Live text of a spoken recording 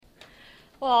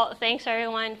Well, thanks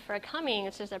everyone for coming.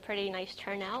 This is a pretty nice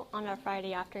turnout on a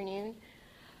Friday afternoon.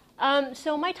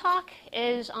 So my talk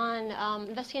is on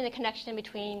investigating the connection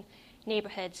between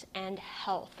neighborhoods and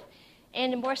health,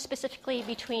 and more specifically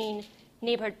between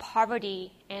neighborhood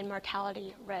poverty and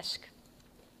mortality risk.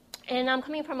 And I'm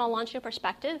coming from a longitudinal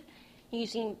perspective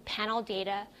using panel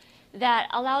data that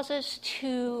allows us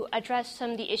to address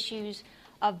some of the issues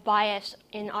of bias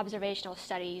in observational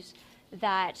studies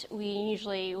that we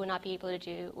usually would not be able to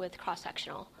do with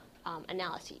cross-sectional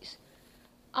analyses.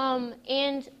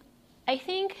 And I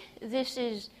think this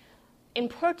is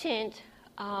important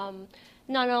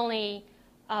not only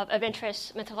of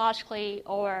interest methodologically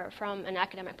or from an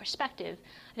academic perspective.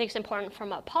 I think it's important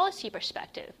from a policy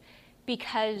perspective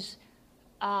because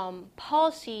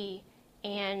policy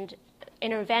and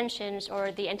interventions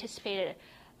or the anticipated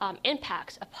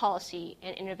impacts of policy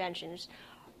and interventions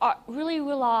really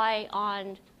rely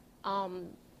on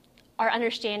our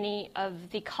understanding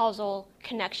of the causal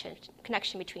connection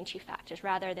between two factors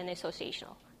rather than the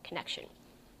associational connection.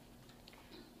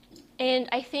 And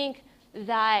I think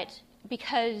that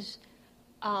because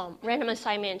random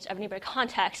assignment of neighborhood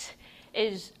context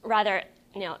is rather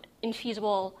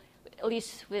infeasible, at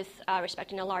least with respect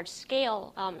to a large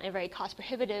scale and very cost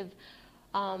prohibitive,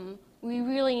 we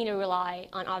really need to rely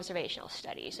on observational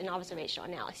studies and observational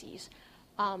analyses.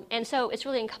 And so it's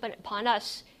really incumbent upon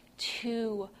us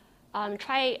to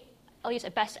try, at least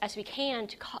as best as we can,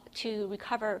 to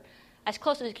recover as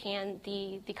close as we can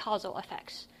the causal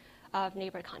effects of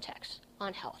neighborhood context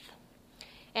on health.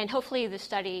 And hopefully this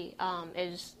study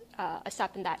is a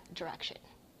step in that direction.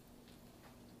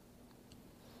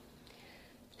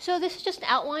 So this is just an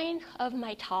outline of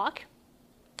my talk.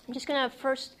 I'm just going to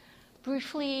first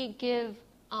briefly give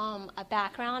a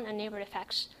background on neighborhood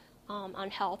effects on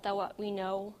health, what we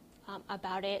know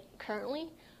about it currently.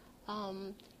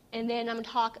 And then I'm going to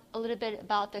talk a little bit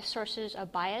about the sources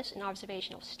of bias in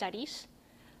observational studies,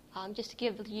 just to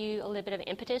give you a little bit of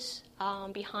impetus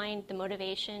behind the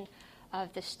motivation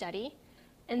of the study.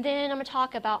 And then I'm going to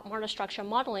talk about monostructural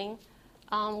modeling,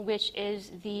 which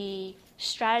is the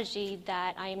strategy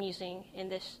that I am using in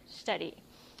this study.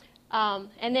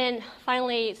 And then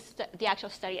finally, the actual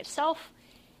study itself,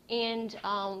 and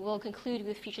we'll conclude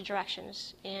with future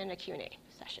directions in a Q&A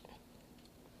session.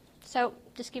 So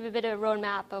just give a bit of a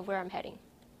roadmap of where I'm heading.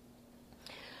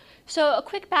 So a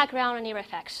quick background on neighborhood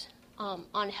effects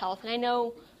on health. And I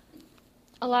know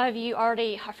a lot of you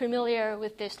already are familiar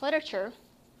with this literature.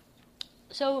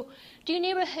 So do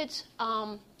neighborhoods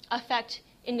affect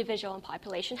individual and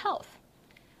population health?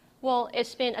 Well,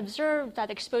 it's been observed that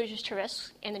exposures to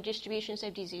risks and the distributions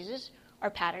of diseases are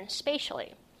patterned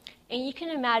spatially. And you can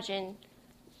imagine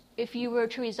if you were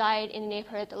to reside in a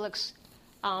neighborhood that looks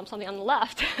something on the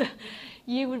left,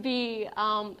 you would be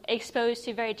exposed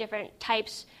to very different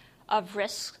types of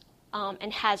risks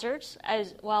and hazards,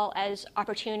 as well as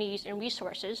opportunities and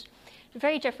resources,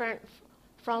 very different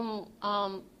from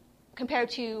compared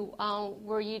to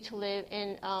were you to live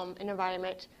in an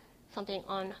environment, something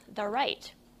on the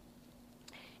right.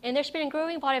 And there's been a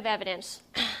growing body of evidence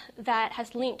that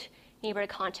has linked neighborhood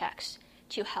context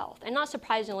to health. And not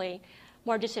surprisingly,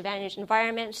 more disadvantaged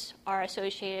environments are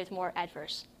associated with more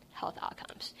adverse health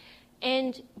outcomes.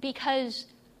 And because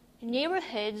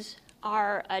neighborhoods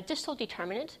are a distal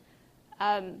determinant,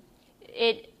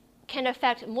 it can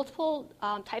affect multiple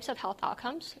types of health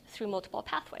outcomes through multiple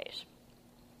pathways.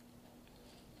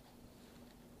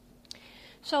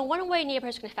 So one way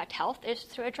neighborhoods can affect health is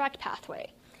through a direct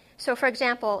pathway. So for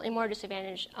example, in more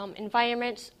disadvantaged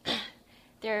environments,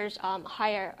 there's a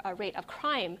higher rate of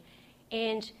crime.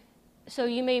 And so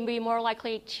you may be more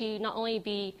likely to not only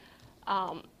be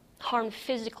harmed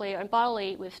physically or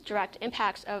bodily with direct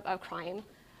impacts of crime,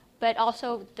 but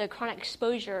also the chronic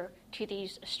exposure to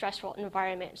these stressful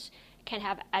environments can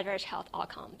have adverse health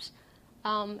outcomes.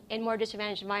 In more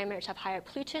disadvantaged environments have higher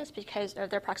pollutants because of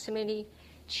their proximity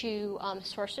to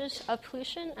sources of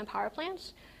pollution and power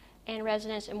plants. And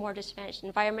residents in more disadvantaged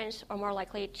environments are more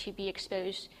likely to be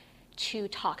exposed to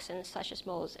toxins such as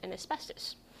molds and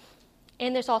asbestos.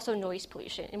 And there's also noise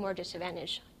pollution in more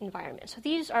disadvantaged environments. So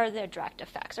these are the direct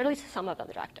effects, or at least some of the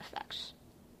direct effects.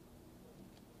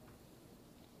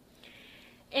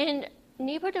 And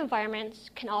neighborhood environments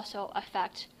can also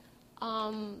affect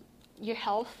your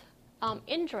health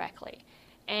indirectly.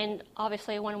 And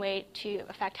obviously one way to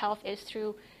affect health is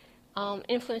through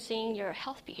influencing your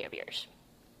health behaviors.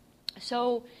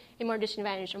 So in more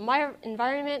disadvantaged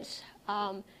environments,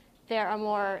 there are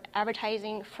more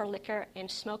advertising for liquor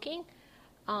and smoking.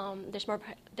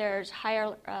 There's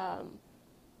higher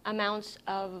amounts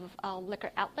of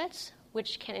liquor outlets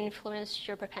which can influence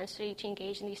your propensity to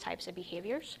engage in these types of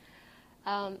behaviors.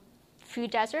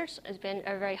 Food deserts has been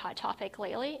a very hot topic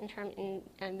lately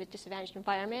in with disadvantaged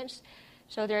environments.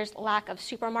 So there's lack of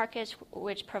supermarkets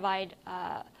which provide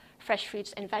fresh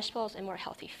fruits and vegetables and more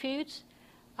healthy foods,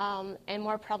 and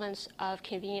more prevalence of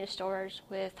convenience stores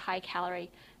with high calorie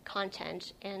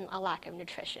content and a lack of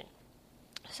nutrition.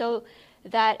 So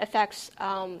that affects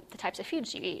the types of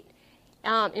foods you eat.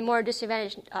 In more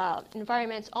disadvantaged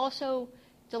environments, also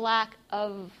the lack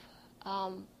of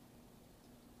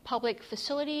public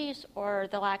facilities or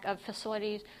the lack of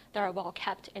facilities that are well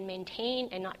kept and maintained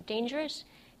and not dangerous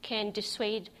can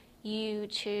dissuade you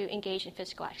to engage in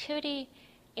physical activity,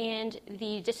 and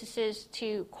the distances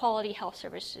to quality health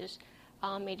services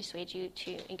may dissuade you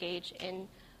to engage in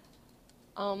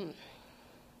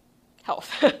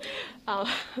health.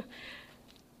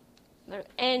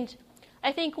 And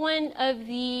I think one of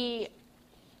the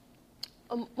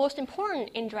most important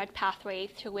indirect pathways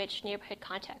through which neighborhood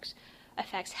context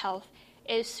affects health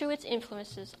is through its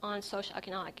influences on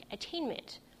socioeconomic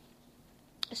attainment.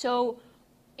 So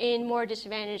in more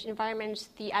disadvantaged environments,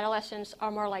 the adolescents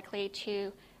are more likely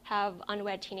to have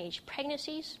unwed teenage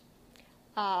pregnancies.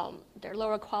 Their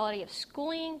lower quality of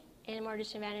schooling in more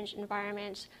disadvantaged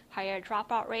environments, higher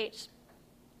dropout rates,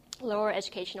 lower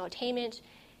educational attainment,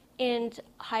 and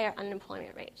higher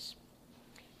unemployment rates.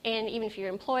 And even if you're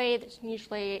employed, it's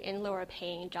usually in lower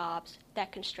paying jobs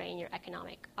that constrain your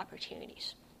economic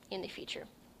opportunities in the future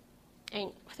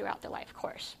and throughout their life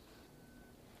course.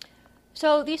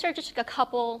 So these are just a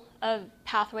couple of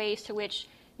pathways to which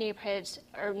neighborhoods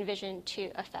are envisioned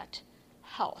to affect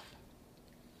health.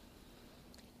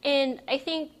 And I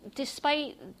think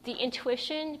despite the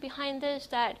intuition behind this,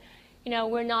 that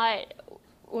we're not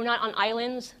on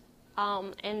islands,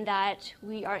 and that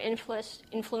we are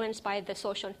influenced by the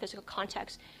social and physical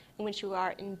context in which we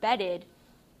are embedded,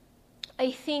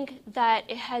 I think that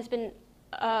it has been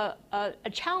a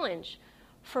challenge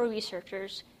for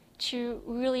researchers to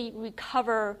really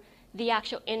recover the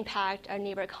actual impact of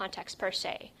neighborhood context per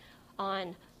se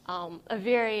on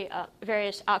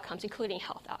various outcomes, including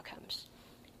health outcomes.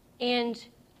 And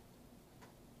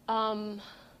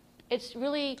it's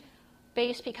really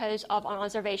based because of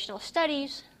observational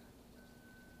studies.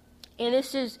 And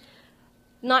this is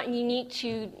not unique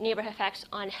to neighborhood effects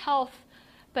on health,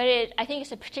 but I think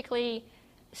it's a particularly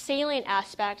salient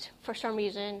aspect for some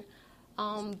reason,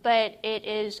 but it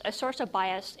is a source of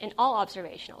bias in all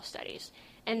observational studies,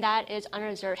 and that is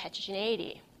unobserved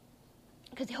heterogeneity.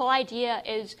 Because the whole idea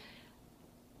is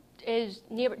does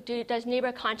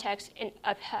neighborhood context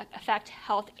affect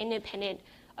health independent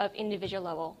of individual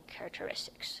level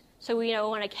characteristics? So we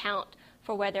want to account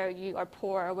for whether you are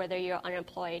poor or whether you're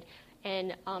unemployed,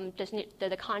 and does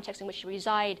the context in which you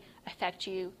reside affect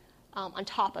you on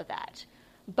top of that?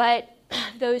 But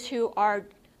those who are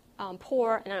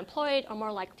poor and unemployed are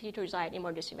more likely to reside in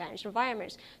more disadvantaged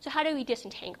environments. So how do we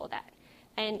disentangle that?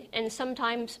 And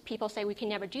sometimes people say we can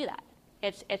never do that.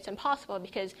 It's impossible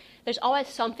because there's always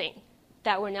something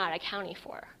that we're not accounting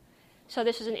for. So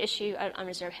this is an issue of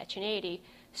unobserved heterogeneity.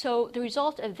 So the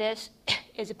result of this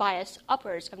is a bias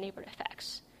upwards of neighborhood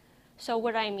effects. So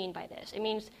what do I mean by this? It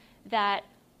means that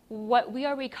what we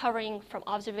are recovering from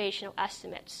observational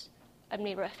estimates of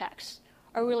neighborhood effects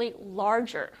are really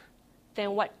larger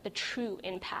than what the true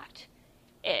impact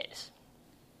is.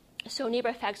 So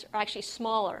neighborhood effects are actually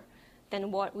smaller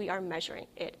than what we are measuring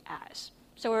it as.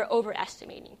 So we're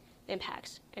overestimating the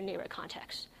impacts in neighborhood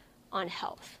context on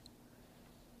health.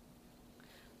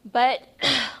 But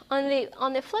on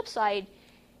the flip side,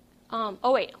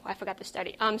 I forgot the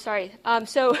study. Sorry.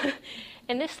 So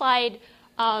in this slide,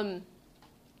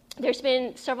 there's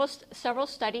been several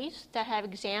studies that have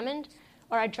examined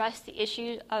or addressed the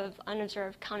issue of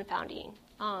unobserved confounding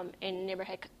in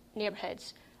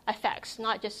neighborhoods effects,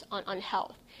 not just on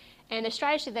health. And the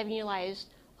strategies they've utilized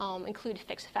include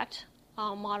fixed effect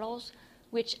models,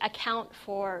 which account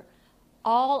for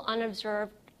all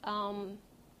unobserved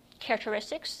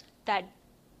characteristics that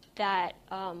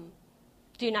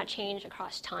do not change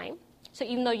across time. So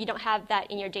even though you don't have that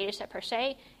in your data set per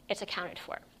se, it's accounted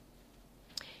for.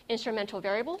 Instrumental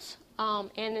variables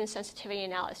and then sensitivity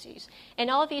analyses.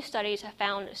 And all of these studies have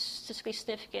found a statistically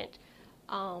significant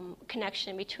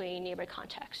connection between neighborhood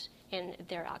context and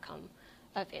their outcome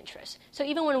of interest. So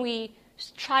even when we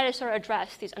try to sort of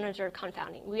address these unobserved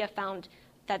confounding, we have found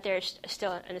that there's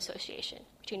still an association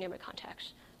between neighborhood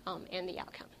context and the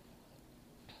outcome.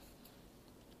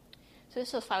 So this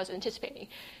is the slide I was anticipating.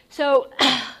 So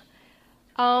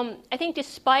I think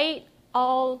despite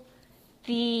all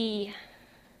the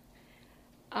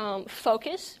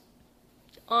focus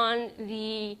on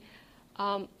the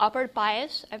upward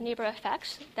bias of neighborhood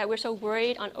effects, that we're so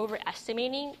worried on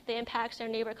overestimating the impacts of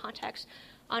neighborhood context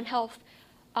on health.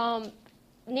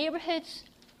 Neighborhoods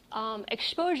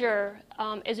exposure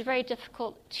is very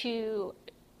difficult to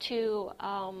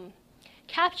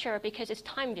capture because it's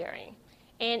time varying,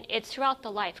 and it's throughout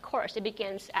the life course. It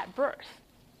begins at birth.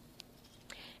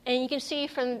 And you can see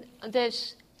from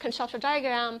this conceptual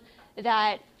diagram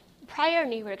that prior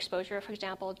neighborhood exposure, for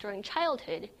example, during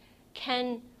childhood,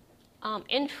 can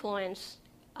influence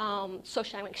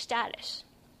socioeconomic status.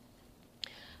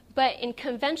 But in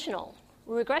conventional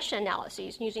regression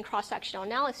analyses, using cross-sectional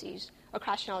analyses or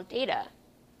cross-sectional data,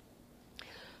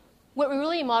 what we're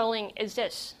really modeling is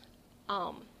this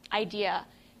idea,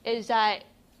 is that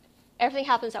everything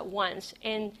happens at once,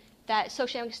 and that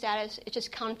socioeconomic status is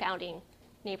just confounding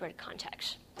neighborhood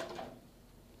context.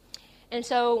 And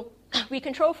so we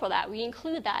control for that. We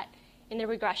include that in the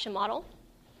regression model.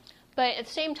 But at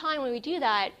the same time, when we do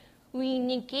that, we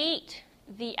negate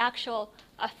the actual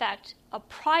effect of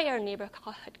prior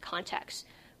neighborhood context,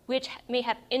 which may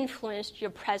have influenced your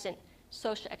present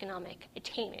socioeconomic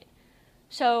attainment.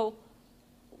 So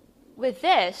with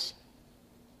this,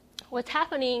 what's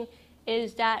happening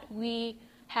is that we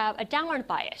have a downward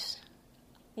bias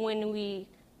when we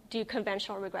do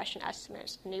conventional regression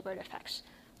estimates of neighborhood effects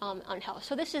on health.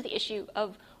 So this is the issue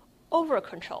of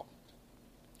over-control,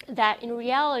 that in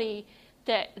reality,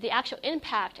 the actual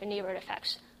impact of neighborhood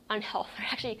effects on health are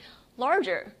actually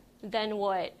larger than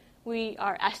what we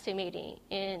are estimating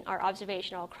in our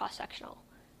observational cross-sectional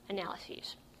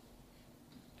analyses.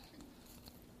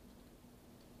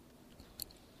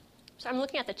 So I'm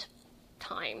looking at the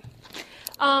time.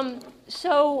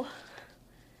 So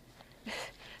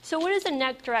what is the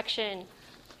next direction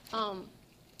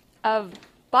of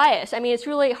bias? I mean, it's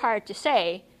really hard to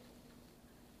say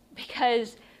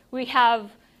because we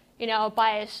have,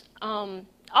 bias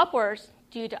upwards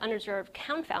due to unobserved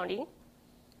confounding.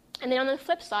 And then on the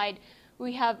flip side,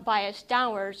 we have bias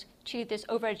downwards to this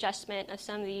overadjustment of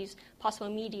some of these possible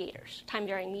mediators,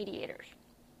 time-varying mediators.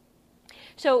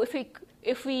 So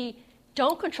if we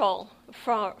don't control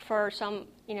for some,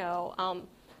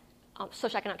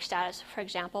 socioeconomic status, for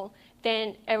example,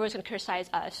 then everyone's going to criticize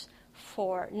us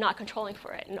for not controlling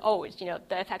for it. And always, the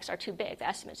effects are too big, the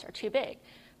estimates are too big.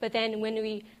 But then when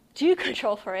we do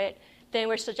control for it, then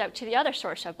we're subject to the other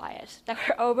source of bias, that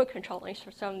we're over-controlling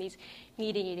for some of these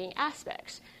mediating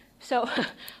aspects. So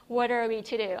what are we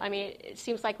to do? I mean, it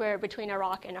seems like we're between a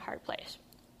rock and a hard place.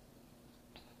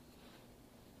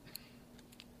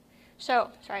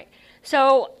 So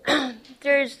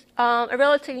there's a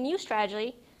relatively new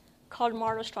strategy called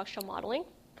model structural modeling,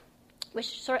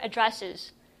 which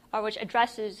addresses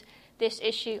this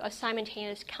issue of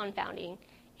simultaneous confounding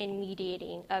and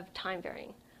mediating of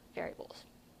time-varying variables.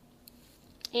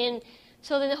 And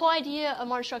so then the whole idea of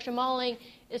model structural modeling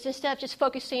is, instead of just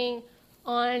focusing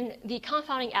on the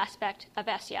confounding aspect of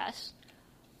SES,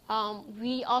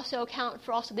 we also account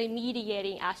for the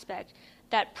mediating aspect,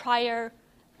 that prior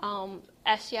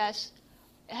SES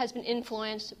has been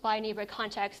influenced by neighborhood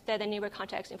context, that the neighborhood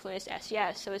context influenced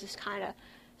SES. So it's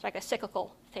like a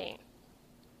cyclical thing.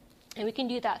 And we can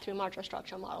do that through model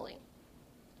structural modeling.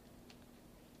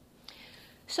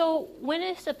 So when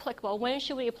is it applicable? When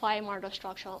should we apply a model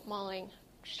structural modeling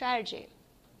strategy?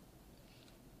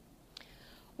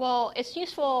 Well, it's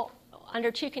useful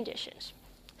under two conditions.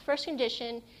 The first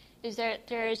condition is that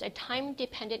there is a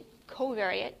time-dependent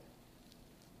covariate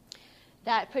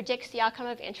that predicts the outcome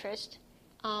of interest,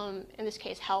 in this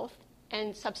case health,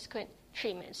 and subsequent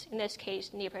treatments, in this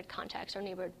case neighborhood context or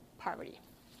neighborhood poverty.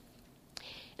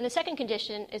 And the second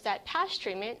condition is that past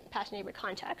treatment, past neighborhood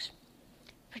context,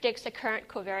 predicts the current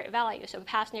covariate value. So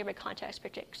past neighborhood context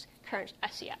predicts current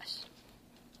SES.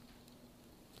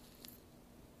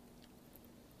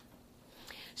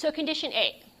 So condition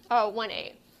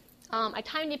 1A, a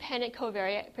time-dependent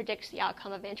covariate predicts the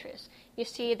outcome of interest. You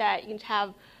see that you can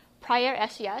have prior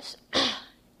SES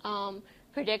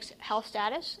predicts health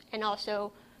status, and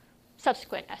also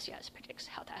subsequent SES predicts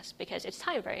health status because it's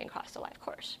time varying across the life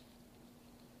course.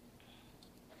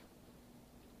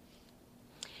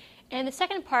 And the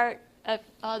second part of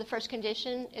the first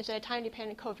condition is that a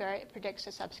time-dependent covariate predicts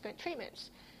the subsequent treatments.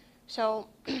 So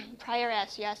prior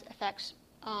SES affects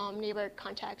neighborhood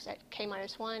context at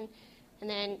k-1, and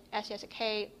then SES at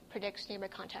k predicts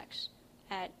neighborhood context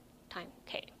at time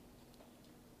k.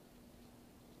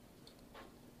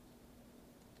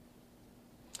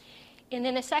 And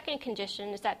then the second condition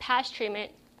is that past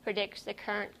treatment predicts the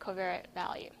current covariate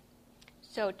value.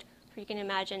 So you can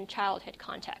imagine childhood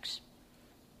context.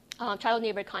 Child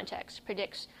neighborhood context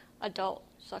predicts adult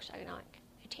socioeconomic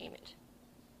attainment.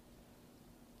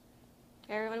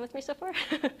 Everyone with me so far?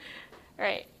 All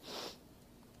right.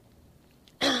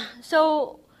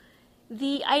 So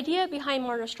the idea behind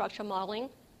marginal structural modeling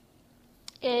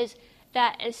is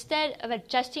that instead of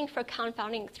adjusting for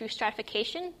confounding through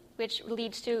stratification, which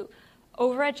leads to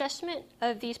over-adjustment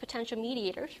of these potential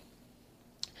mediators,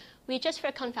 we adjust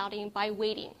for confounding by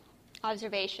weighting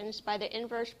observations by the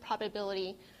inverse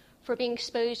probability for being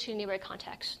exposed to neighborhood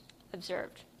context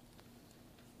observed.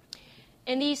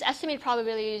 And these estimated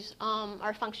probabilities are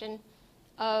a function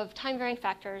of time-varying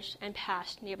factors and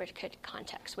past neighborhood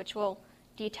contexts, which we'll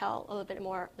detail a little bit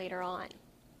more later on.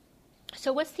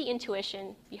 So what's the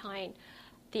intuition behind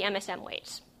the MSM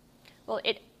weights? Well,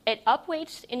 it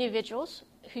upweights individuals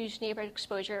whose neighborhood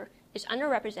exposure is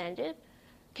underrepresented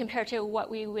compared to what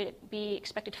we would be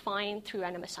expected to find through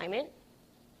random assignment.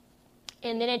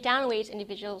 And then it downweights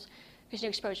individuals whose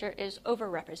neighborhood exposure is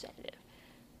overrepresented.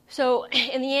 So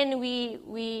in the end,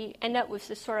 we end up with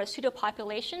this sort of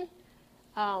pseudo-population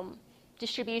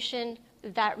distribution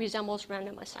that resembles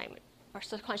random assignment or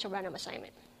sequential random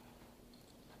assignment.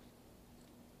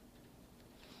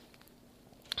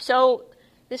 So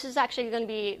this is actually going to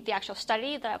be the actual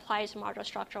study that applies marginal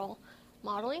structural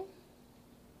modeling.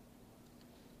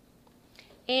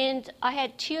 And we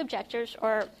had two objectives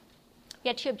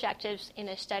in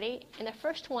this study. And the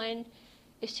first one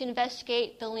is to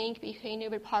investigate the link between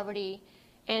neighborhood poverty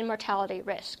and mortality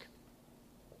risk,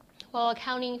 while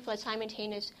accounting for the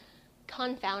simultaneous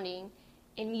confounding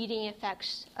and median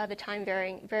effects of the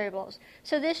time-varying variables.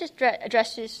 So this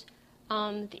addresses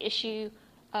the issue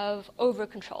of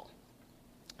over-control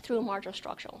through marginal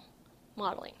structural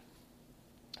modeling.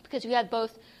 Because we have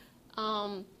both,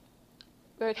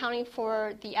 we're accounting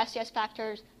for the SCS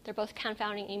factors, they're both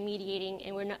confounding and mediating,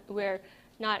 and we're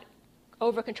not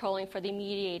over-controlling for the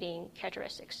mediating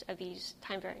characteristics of these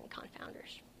time-varying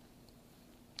confounders.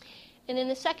 And then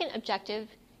the second objective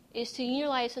is to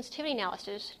utilize sensitivity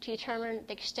analysis to determine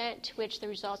the extent to which the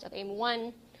results of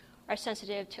AIM-1 are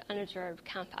sensitive to unobserved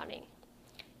confounding.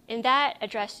 And that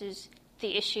addresses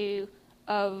the issue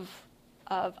of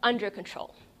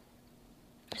under-control.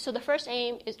 So the first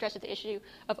aim addresses the issue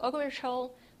of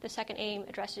over-control. The second aim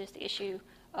addresses the issue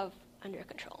of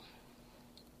under-control.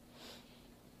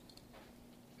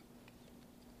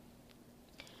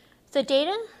 The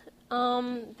data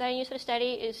that I use for the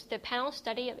study is the panel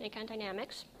study of income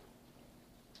dynamics.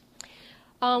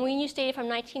 We used data from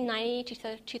 1990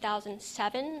 to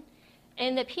 2007,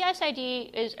 and the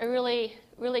PSID is a really,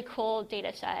 really cool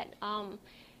data set. It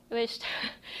was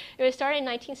started in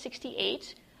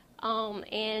 1968,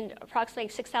 and approximately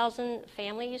 6,000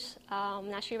 families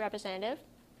nationally representative.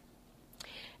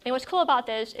 And what's cool about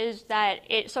this is that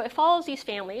it follows these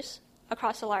families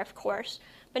across the life course,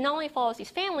 but not only follows these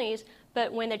families,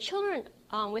 but when the children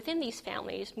within these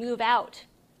families move out,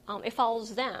 it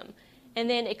follows them. And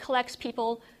then it collects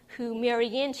people who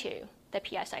marry into the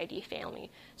PSID family.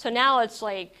 So now it's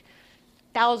like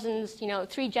thousands,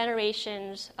 3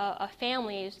 generations of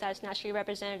families that's naturally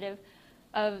representative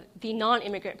of the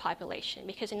non-immigrant population.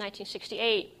 Because in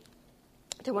 1968,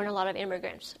 there weren't a lot of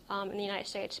immigrants in the United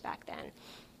States back then.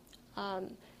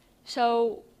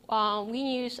 So we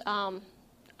use,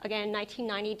 again,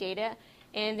 1990 data,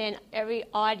 and then every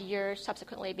odd year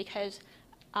subsequently, because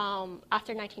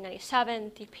after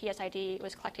 1997, the PSID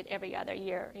was collected every other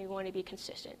year, and we want to be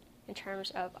consistent in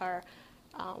terms of our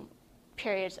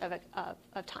periods of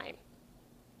time.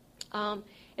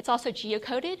 It's also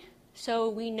geocoded, so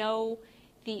we know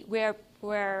where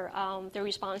the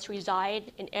response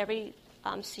reside in every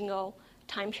single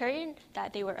time period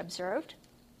that they were observed.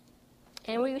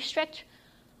 And we restrict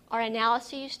our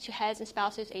analyses to heads and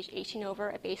spouses aged 18 over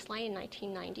at baseline in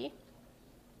 1990,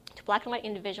 to black and white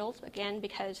individuals, again,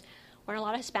 because we're not a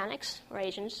lot of Hispanics or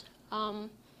Asians,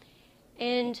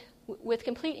 and with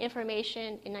complete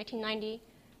information in 1990,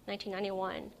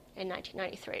 1991, and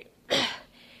 1993.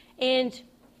 And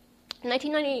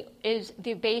 1990 is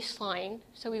the baseline,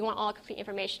 so we want all complete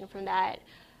information from that.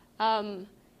 And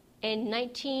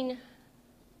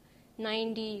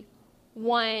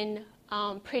 1991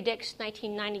 predicts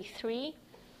 1993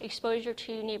 exposure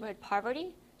to neighborhood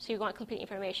poverty, so you want complete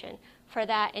information for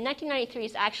that. And 1993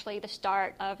 is actually the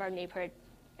start of our neighborhood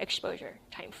exposure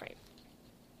time frame.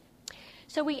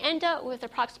 So we end up with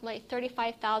approximately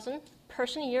 35,000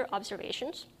 person-year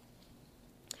observations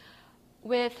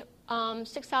with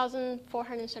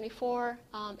 6,474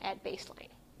 at baseline,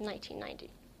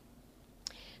 1990.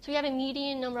 So we have a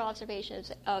median number of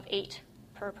observations of 8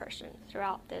 per person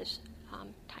throughout this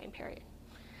time period.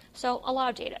 So a lot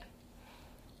of data.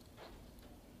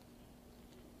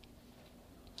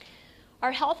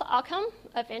 Our health outcome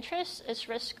of interest is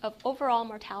risk of overall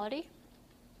mortality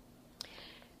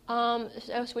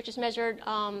which is measured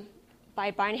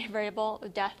by binary variable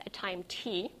of death at time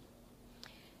t.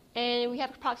 And we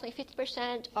have approximately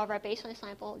 50% of our baseline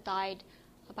sample died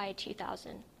by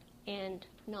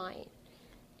 2009.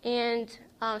 And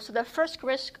so the first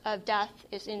risk of death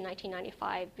is in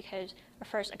 1995 because our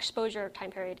first exposure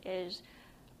time period is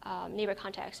neighborhood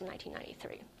contacts in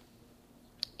 1993.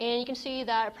 And you can see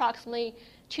that approximately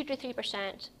 2 to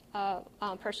 3% of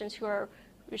persons who are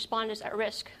responders at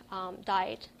risk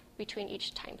died between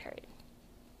each time period.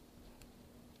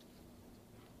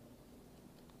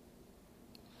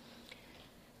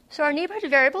 So our neighborhood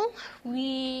variable,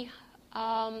 we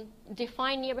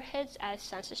define neighborhoods as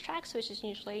census tracts, which is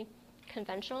usually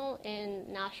conventional in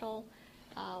national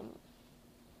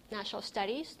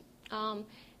studies. And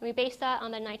we base that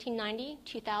on the 1990,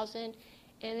 2000,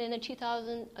 and then the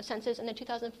 2000 census, and the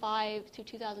 2005 to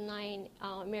 2009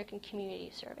 American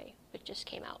Community Survey, which just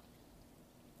came out.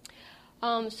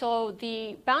 So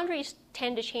the boundaries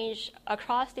tend to change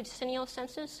across the decennial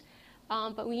census,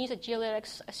 but we use a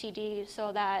geolytics CD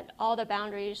so that all the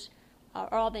boundaries,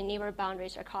 or all the neighborhood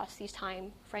boundaries across these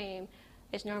time frame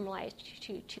is normalized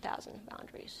to 2000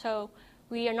 boundaries. So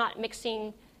we are not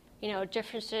mixing,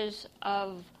 differences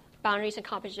of boundaries and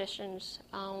compositions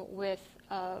with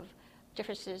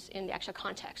differences in the actual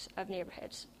context of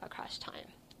neighborhoods across time.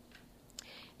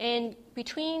 And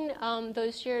between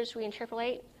those years, we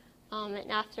interpolate,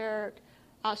 and after,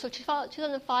 so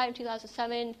 2005 and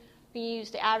 2007, we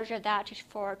use the average of that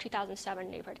for 2007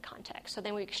 neighborhood context. So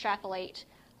then we extrapolate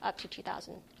up to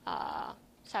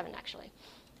 2007, actually.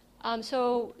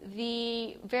 So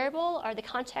the variable or the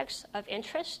context of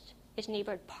interest is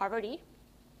neighborhood poverty,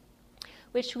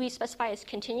 which we specify as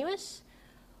continuous,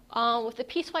 with the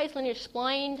piecewise linear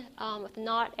spline with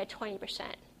not at 20%.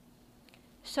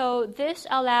 So this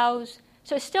allows,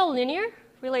 so it's still a linear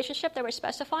relationship that we're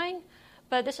specifying,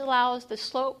 but this allows the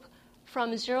slope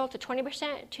from 0 to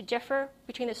 20% to differ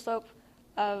between the slope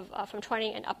of from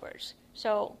 20 and upwards.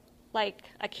 So like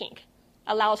a kink,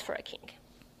 allows for a kink.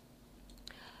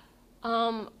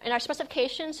 In our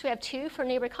specifications, we have two for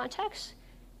neighborhood context,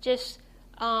 just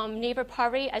neighborhood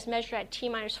poverty as measured at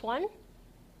t-1.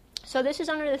 So this is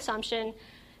under the assumption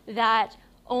that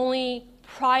only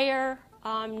prior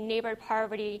neighborhood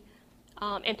poverty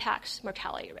impacts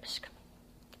mortality risk.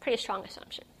 Pretty strong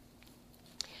assumption.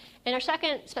 And our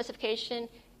second specification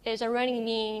is a running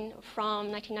mean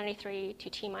from 1993 to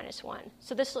t-1.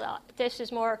 So this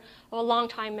is more of a long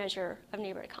time measure of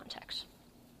neighborhood context.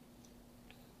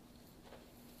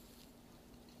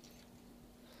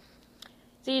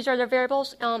 These are the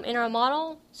variables in our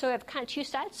model. So we have kind of two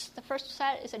sets. The first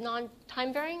set is a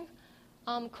non-time varying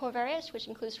covariates, which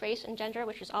includes race and gender,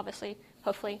 which is obviously,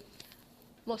 hopefully,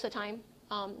 most of the time,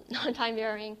 non-time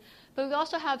varying. But we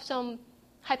also have some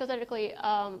hypothetically,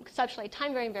 conceptually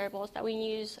time-varying variables that we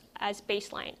use as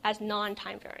baseline, as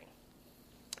non-time varying.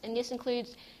 And this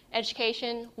includes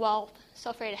education, wealth,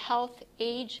 self-rated health,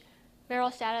 age, marital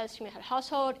status, human head of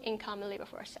household, income, and labor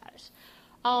force status.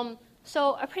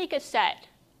 So a pretty good set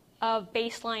of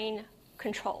baseline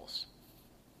controls.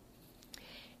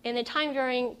 And the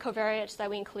time-varying covariates that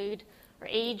we include are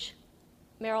age,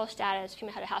 marital status,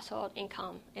 human head of household,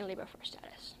 income, and labor force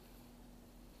status.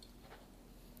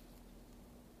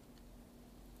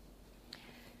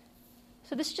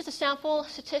 So this is just a sample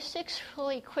statistics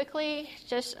really quickly,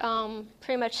 just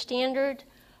pretty much standard.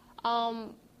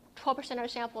 12% of our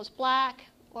sample is black,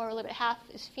 or a little bit half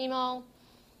is female.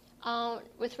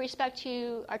 With respect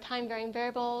to our time-varying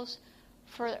variables,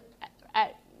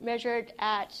 measured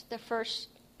at the first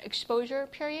exposure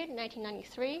period,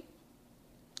 1993,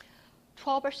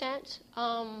 12%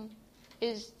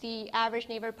 is the average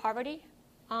neighborhood poverty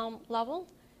level,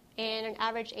 and an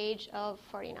average age of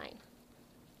 49.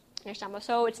 In our sample.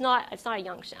 So it's not a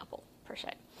young sample per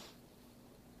se.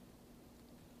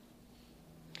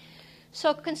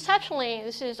 So conceptually,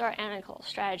 this is our analytical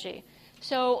strategy.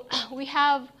 So we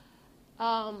have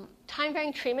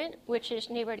time-varying treatment, which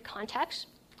is neighborhood context,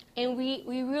 and we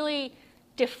really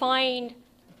defined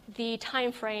the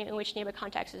time frame in which neighborhood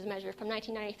context is measured from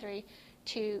 1993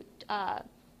 to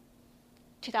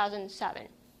 2007.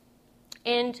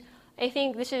 And I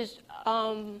think this is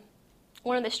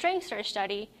one of the strengths of our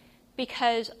study,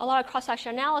 because a lot of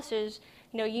cross-sectional analysis,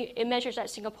 it measures at a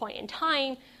single point in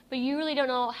time, but you really don't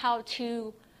know how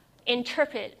to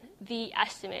interpret the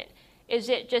estimate. Is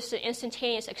it just an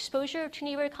instantaneous exposure to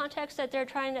neighborhood context that they're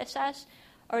trying to assess,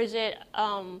 or is it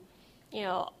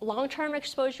long-term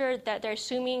exposure that they're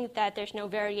assuming that there's no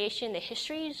variation in the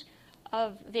histories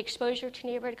of the exposure to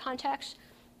neighborhood context?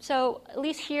 So at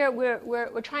least here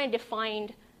we're trying to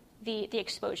define the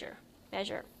exposure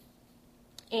measure.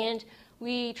 And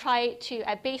we try to,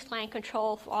 at baseline,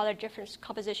 control for all the different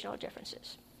compositional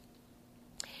differences.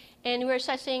 And we're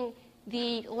assessing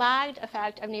the lagged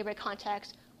effect of neighborhood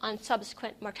context on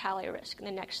subsequent mortality risk in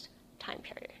the next time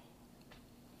period.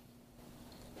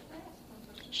 Can I ask one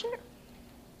question? Sure.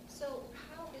 So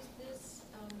how is this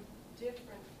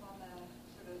different from a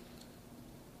sort of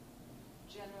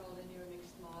general linear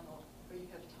mixed model where you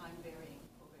have time-varying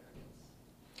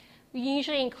covariates? We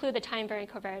usually include the time-varying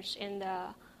covariates in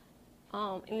the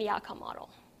outcome model,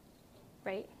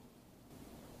 right?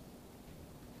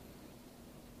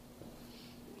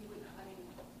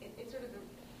 It's sort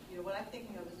of what I'm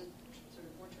thinking of is a sort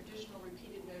of more traditional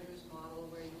repeated measures model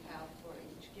where you have for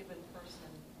each given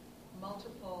person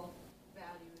multiple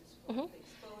values for the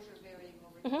exposure varying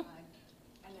over time,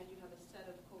 and then you have a set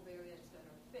of covariates that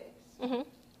are fixed,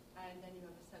 and then you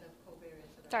have a set of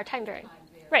covariates that are time varying.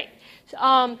 Time-varying. Right. So,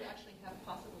 you actually have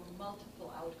possible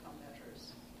multiple outcome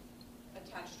measures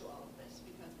attached to all of this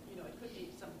because it could be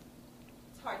it's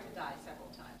hard to die several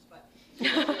times, but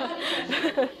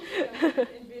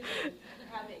envision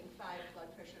having 5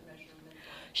 blood pressure measurements.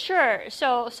 Sure.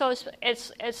 So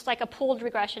it's like a pooled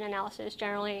regression analysis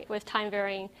generally with time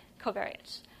varying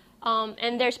covariates.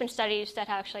 And there's been studies that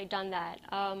have actually done that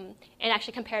and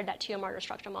actually compared that to a marginal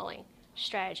structural modeling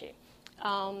strategy.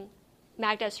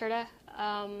 Magda Serta,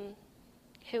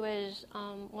 who is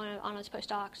one of Anna's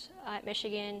postdocs at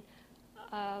Michigan,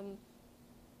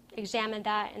 examined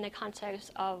that in the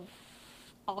context of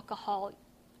alcohol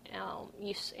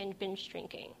use in binge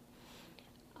drinking.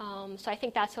 So I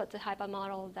think that's what the type of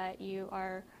model that you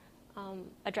are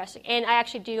addressing. And I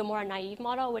actually do a more naive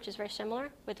model, which is very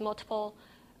similar, with multiple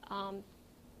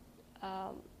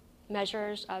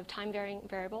measures of time-varying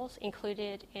variables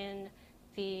included in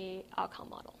the outcome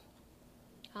model.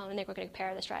 And then we're going to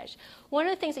compare the strategies. One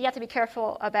of the things that you have to be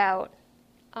careful about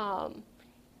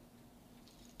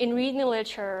in reading the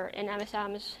literature in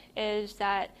MSMs is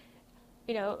that,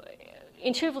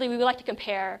 intuitively we would like to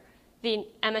compare the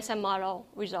MSM model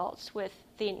results with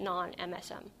the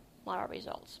non-MSM model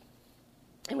results.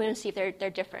 And we're going to see if they're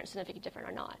different, significantly different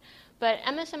or not. But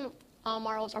MSM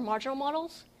models are marginal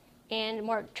models, and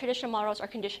more traditional models are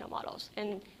conditional models.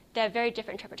 And they have very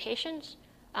different interpretations,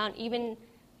 even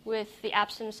with the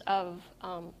absence of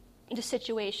the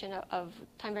situation of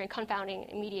time-varying confounding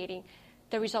and mediating,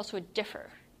 the results would differ,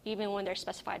 even when they're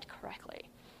specified correctly.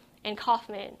 And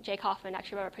Jay Kaufman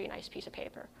actually wrote a pretty nice piece of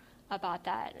paper about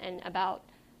that and about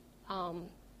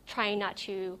trying not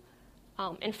to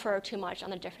infer too much on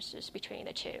the differences between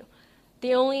the two.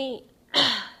 The only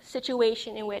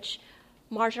situation in which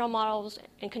marginal models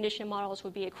and conditional models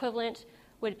would be equivalent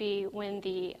would be when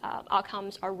the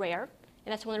outcomes are rare.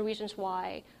 And that's one of the reasons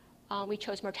why we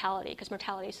chose mortality, because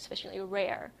mortality is sufficiently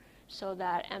rare so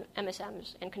that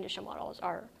MSMs and conditional models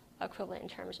are equivalent in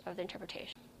terms of the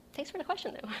interpretation. Thanks for the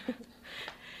question, though.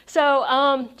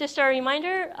 So just a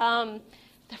reminder,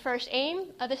 the first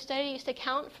aim of the study is to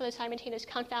account for the simultaneous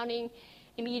confounding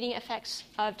and mediating effects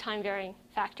of time-varying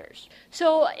factors.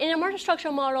 So in a marginal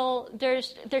structural model,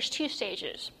 there's 2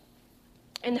 stages.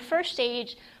 In the first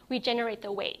stage, we generate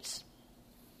the weights.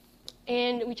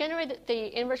 And we generate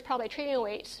the inverse probability of treating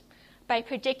weights by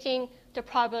predicting the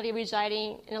probability of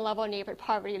residing in a level of neighborhood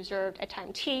poverty observed at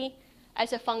time t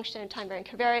as a function of time-varying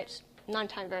covariates,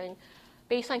 non-time-varying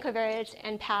baseline covariates,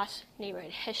 and past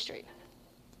neighborhood history.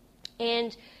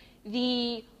 And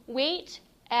the weight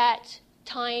at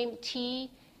time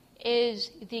t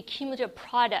is the cumulative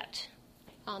product,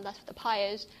 that's what the pi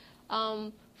is,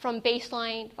 from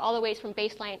baseline, all the weights from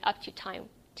baseline up to time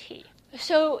t.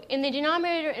 So in the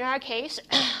denominator, in our case,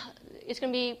 it's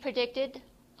going to be predicted,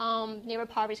 neighborhood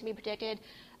poverty is going to be predicted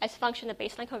as a function of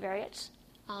baseline covariates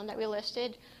that we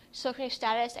listed, socioeconomic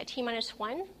status at t minus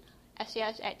 1,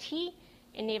 SES at t,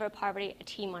 and neighborhood poverty at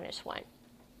t minus 1.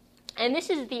 And this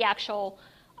is the actual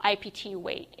IPT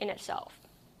weight in itself.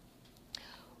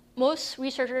 Most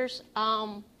researchers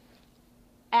add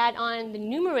on the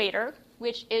numerator,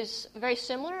 which is very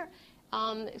similar,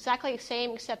 exactly the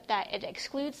same, except that it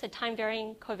excludes the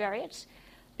time-varying covariates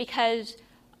because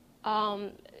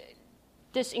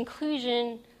this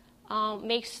inclusion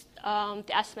makes the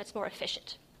estimates more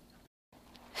efficient.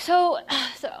 So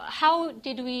how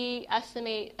did we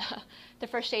estimate the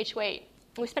first stage weight?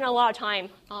 We spent a lot of time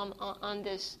on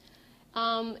this.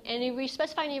 And we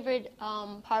specify neighborhood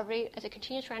poverty as a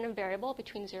continuous random variable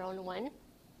between 0 and 1.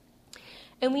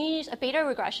 And we use a beta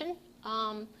regression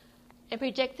and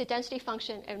predict the density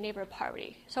function of neighborhood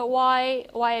poverty. So why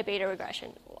a beta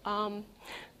regression?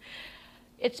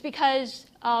 It's because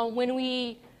when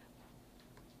we,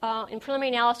 in preliminary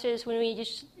analysis, when we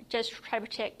just just try to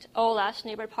predict OLS,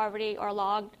 neighborhood poverty, or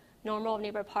log normal of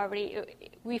neighborhood poverty,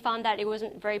 we found that it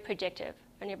wasn't very predictive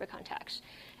for neighborhood context.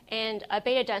 And a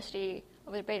beta density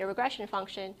with a beta regression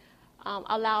function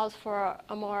allows for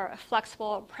a more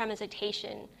flexible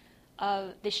parameterization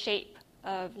of the shape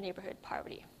of neighborhood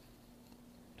poverty.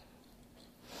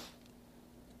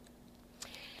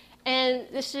 And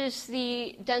this is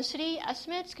the density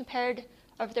estimates compared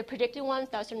of the predicted ones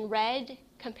that's in red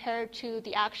compared to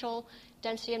the actual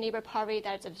density of neighborhood poverty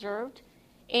that's observed.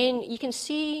 And you can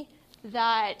see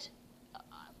that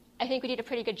I think we did a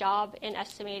pretty good job in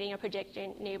estimating or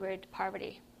predicting neighborhood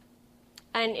poverty.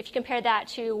 And if you compare that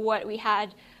to what we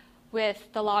had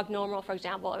with the log normal, for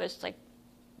example, it was like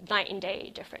night and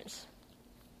day difference.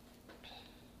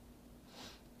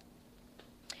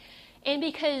 And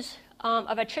because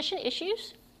of attrition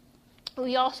issues,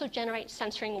 we also generate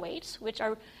censoring weights, which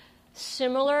are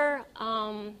similar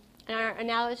in our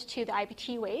analysis to the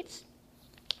IPT weights.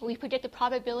 We predict the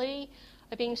probability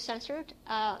of being censored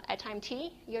at time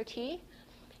t, year t.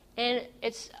 And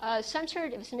it's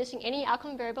censored if it's missing any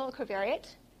outcome variable or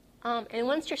covariate. And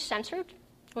once you're censored,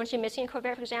 once you're missing a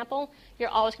covariate, for example, you're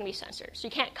always going to be censored. So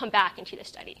you can't come back into the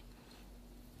study.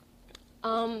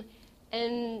 And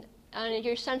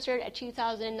you're censored at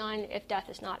 2009 if death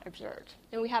is not observed.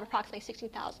 And we have approximately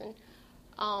 16,000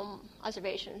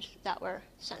 observations that were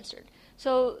censored.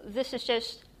 So this is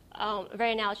just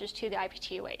very analogous to the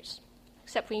IPT weights,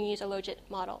 except we can use a logit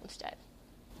model instead.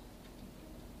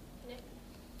 Nick?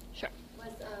 Sure.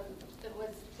 Was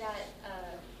that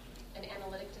an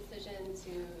analytic decision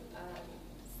to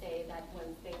say that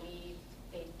once they leave,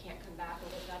 they can't come back, or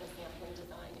was that a sampling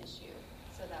design issue?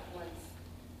 So that once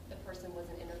the person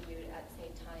wasn't interviewed at the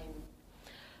same time,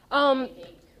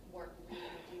 they weren't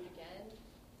re-interviewed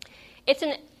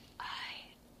again?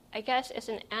 I guess it's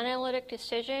an analytic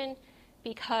decision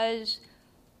because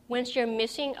once you're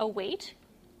missing a weight,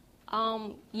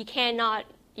 you cannot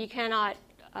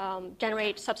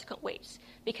generate subsequent weights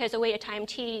because the weight at time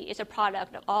t is a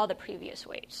product of all the previous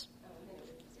weights.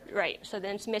 Right. So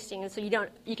then it's missing, and so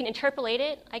you can interpolate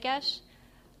it, I guess.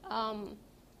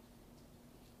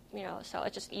 So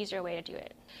it's just an easier way to do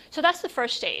it. So that's the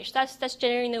first stage. That's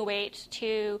generating the weights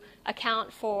to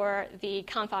account for the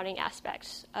confounding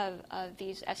aspects of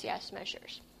these SES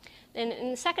measures. Then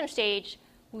in the second stage,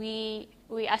 we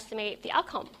estimate the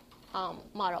outcome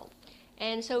model.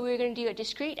 And so we're going to do a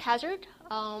discrete hazard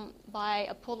by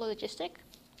a pool logistic.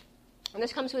 And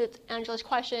this comes with Angela's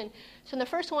question. So the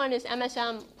first one is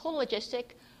MSM pool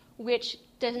logistic, which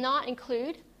does not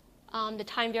include the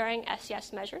time-varying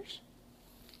SES measures,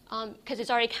 because it's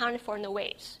already accounted for in the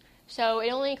weights. So it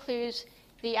only includes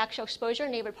the actual exposure,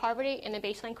 neighborhood poverty, and the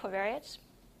baseline covariates.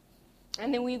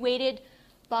 And then we weighted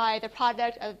by the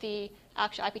product of the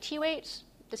actual IPT weights,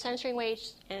 the censoring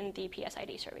weights, and the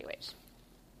PSID survey weights.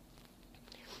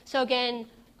 So again,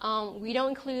 we don't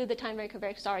include the time-varying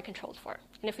covariates it's already controlled for.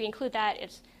 And if we include that,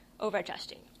 it's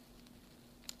over-adjusting.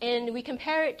 And we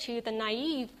compare it to the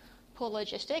naive pool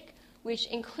logistic, which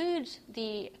includes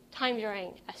the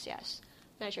time-varying SES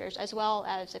measures as well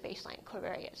as the baseline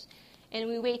covariates. And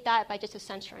we weight that by just the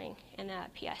censoring and the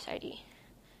PSID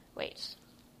weights.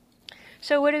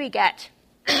 So what do we get?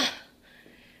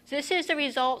 So this is the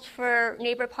results for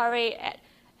neighborhood poverty at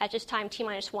just time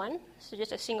t-1, so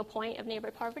just a single point of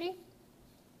neighborhood poverty.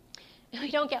 And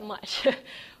we don't get much.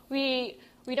 We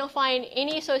don't find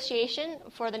any association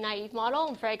for the naive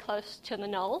model, very close to the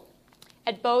null,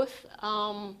 at both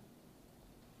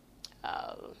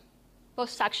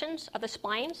sections of the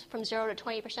splines from 0 to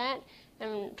 20%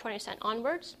 and 20%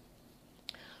 onwards.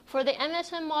 For the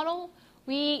MSM model,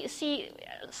 we see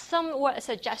somewhat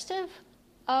suggestive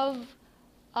of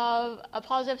a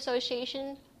positive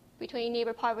association between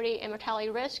neighborhood poverty and mortality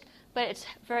risk, but it's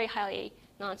very highly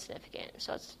non-significant.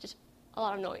 So it's just a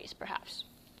lot of noise, perhaps.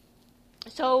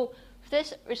 So for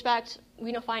this respect,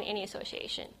 we don't find any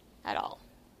association at all.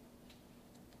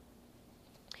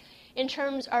 In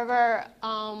terms of our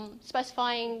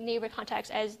specifying neighborhood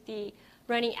context as the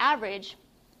running average,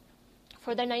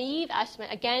 for the naive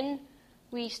estimate, again,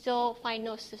 we still find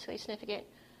no statistically significant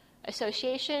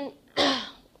association,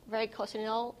 very close to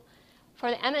null.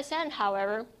 For the MSN,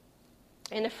 however,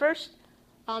 in the first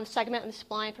segment of the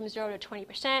spline from 0 to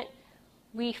 20%,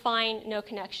 we find no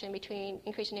connection between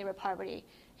increase in neighborhood poverty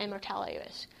and mortality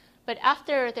risk. But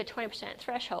after the 20%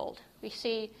 threshold, we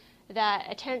see that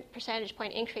a 10 percentage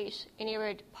point increase in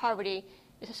neighborhood poverty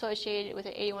is associated with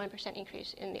an 81%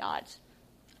 increase in the odds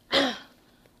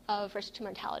of risk to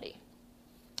mortality.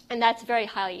 And that's very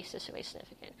highly statistically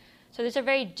significant. So there's a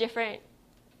very different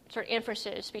sort of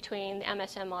inferences between the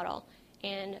MSM model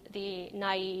and the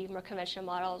naive, more conventional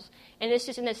models. And this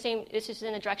is in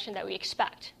the direction that we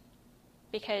expect,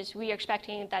 because we are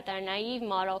expecting that the naive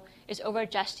model is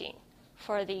over-adjusting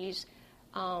for these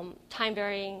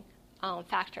time-varying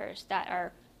factors that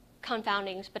are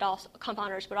confounders,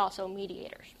 but also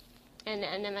mediators. And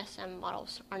MSM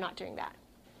models are not doing that.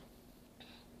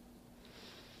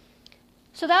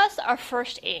 So that's our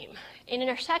first aim. And in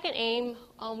our second aim,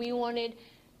 we wanted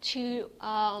to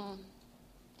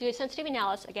do a sensitivity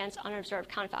analysis against unobserved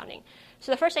confounding.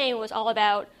 So the first aim was all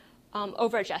about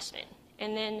over-adjustment.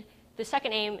 And then the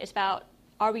second aim is about,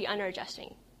 are we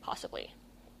under-adjusting, possibly?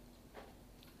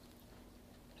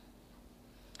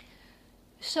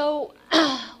 So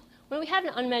when we have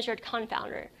an unmeasured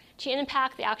confounder, to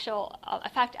impact the actual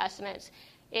effect estimates,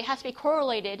 it has to be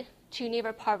correlated to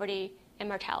neighborhood poverty and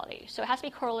mortality. So it has to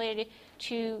be correlated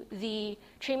to the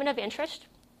treatment of interest,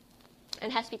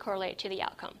 and has to be correlated to the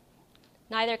outcome.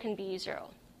 Neither can be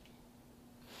zero.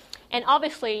 And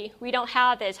obviously, we don't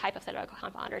have this hypothetical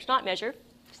confounder. It's not measured.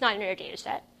 It's not in our data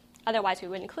set. Otherwise, we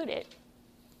wouldn't include it.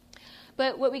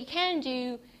 But what we can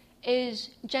do is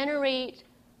generate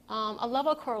a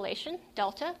level of correlation,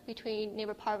 delta, between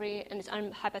neighborhood poverty and this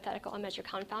hypothetical unmeasured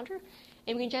confounder.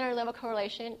 And we can generate a level of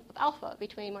correlation of alpha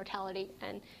between mortality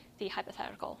and the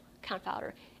hypothetical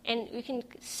confounder. And we can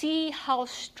see how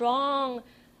strong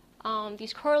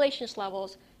these correlations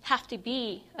levels have to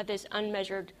be of this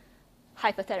unmeasured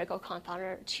hypothetical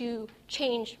confounder to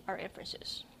change our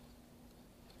inferences.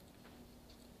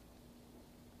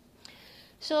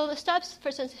 So the steps for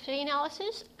sensitivity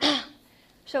analysis.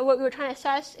 So what we were trying to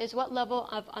assess is what level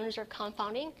of unobserved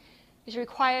confounding is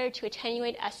required to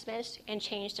attenuate estimates and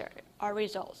change our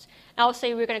results. And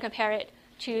obviously, we're going to compare it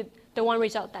to the one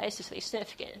result that is statistically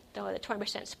significant, the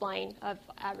 20% spline of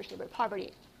average neighborhood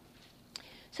poverty.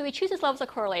 So we choose these levels of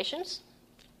correlations,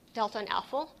 delta and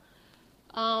alpha,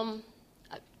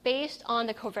 based on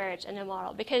the covariance in the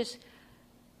model, because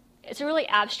it's really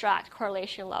abstract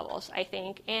correlation levels, I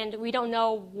think, and we don't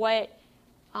know what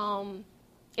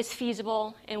is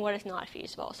feasible and what is not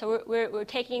feasible. So we're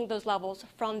taking those levels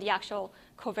from the actual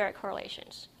covariant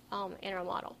correlations in our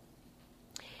model.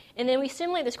 And then we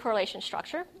simulate this correlation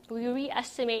structure. We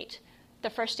re-estimate the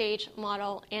first stage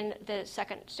model and the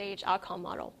second stage outcome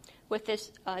model with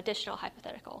this additional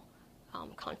hypothetical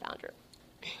confounder.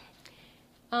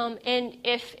 And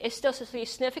if it's still statistically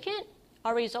significant,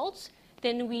 our results,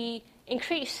 then we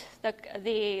increase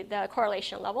the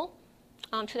correlation level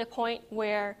to the point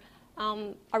where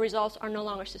our results are no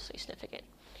longer statistically significant.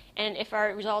 And if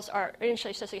our results are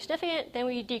initially statistically significant, then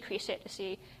we decrease it to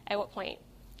see at what point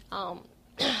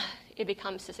it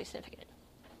becomes statistically significant.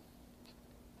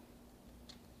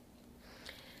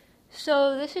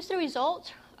 So this is the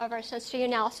result of our sensitivity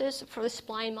analysis for the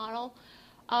spline model.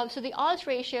 So the odds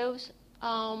ratios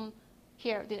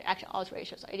here, these are actually odds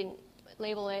ratios. I didn't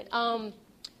label it.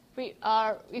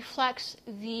 Reflects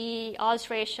the odds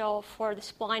ratio for the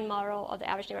spline model of the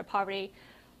average neighborhood poverty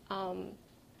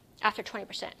after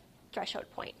 20% threshold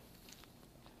point.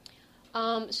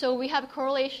 So we have a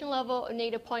correlation level of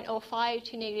negative 0.05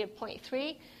 to negative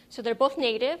 0.3. So they're both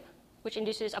negative, which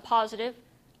induces a positive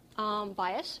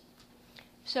bias.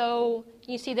 So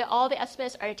you see that all the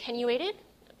estimates are attenuated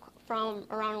from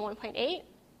around 1.8.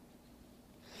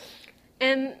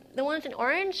 And the ones in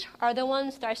orange are the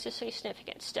ones that are statistically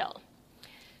significant still.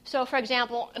 So for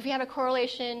example, if we have a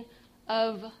correlation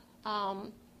of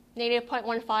negative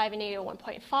 0.15 and negative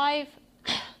 1.5,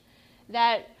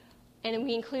 and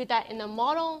we include that in the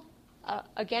model,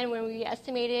 again, when we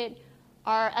estimated,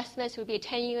 our estimates would be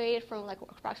attenuated from like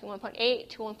approximately 1.8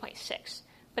 to 1.6,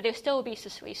 but it still would be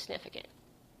statistically significant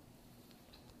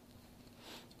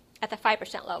at the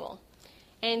 5% level.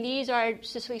 And these are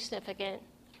statistically significant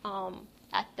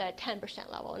at the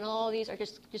 10% level. And all of these are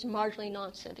just marginally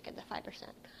non-significant at the 5%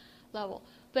 level.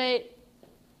 But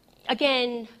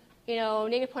again,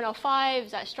 negative 0.05,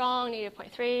 is that strong? Negative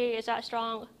 0.3, is that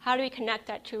strong? How do we connect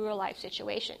that to real-life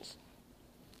situations?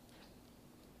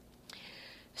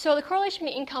 So the correlation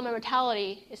between income and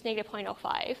mortality is negative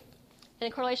 0.05. And the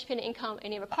correlation between income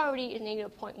and neighborhood poverty is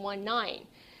negative 0.19.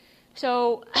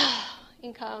 So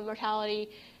income mortality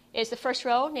is the first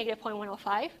row, negative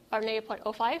 0.105, or negative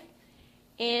 0.05.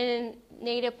 And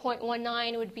negative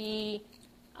 0.19 would be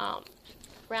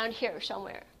around here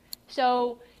somewhere.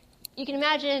 So you can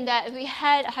imagine that if we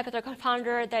had a hypothetical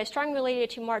confounder that is strongly related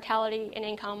to mortality and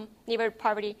income, neighborhood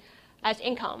poverty as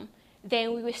income,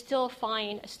 then we would still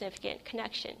find a significant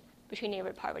connection between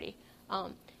neighborhood poverty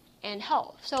and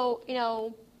health. So,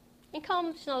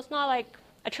 income, it's not like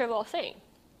a trivial thing.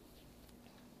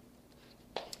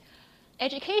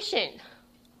 Education.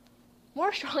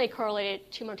 more strongly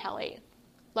correlated to mortality,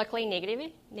 luckily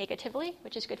negatively,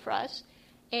 which is good for us,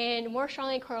 and more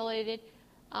strongly correlated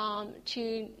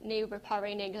to neighborhood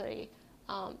poverty negatively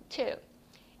too.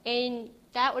 And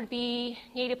that would be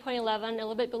negative 0.11, a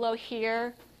little bit below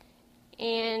here,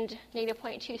 and negative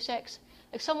 0.26,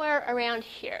 like somewhere around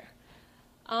here.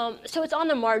 So it's on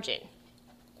the margin,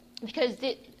 because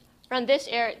around this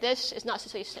area, this is not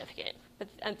statistically significant,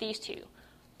 but these two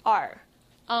are.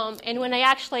 And when I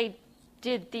actually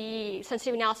did the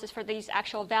sensitivity analysis for these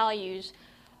actual values,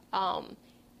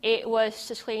 it was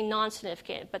statistically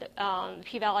non-significant, but the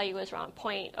p-value was around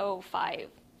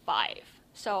 0.055,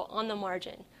 so on the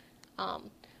margin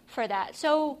for that.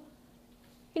 So,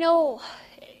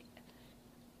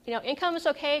 income is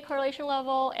okay, correlation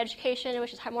level, education,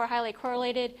 which is more highly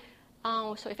correlated.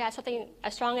 So if you had something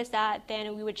as strong as that,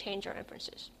 then we would change our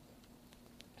inferences.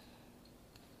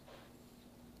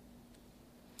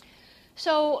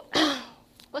 So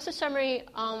what's the summary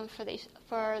for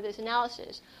this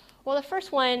analysis? Well, the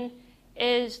first one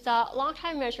is that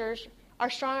long-time measures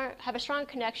have a strong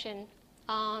connection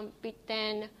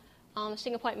than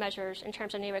single-point measures in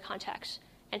terms of neighborhood context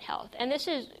and health. And this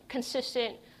is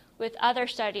consistent with other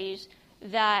studies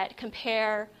that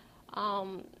compare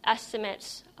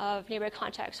estimates of neighborhood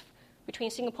context between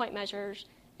single-point measures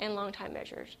and long-time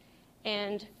measures.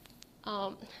 And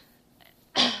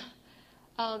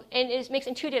it makes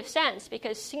intuitive sense,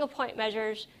 because single-point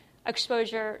measures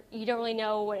exposure, you don't really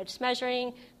know what it's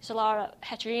measuring. There's a lot of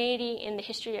heterogeneity in the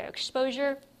history of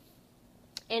exposure.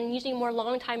 And using a more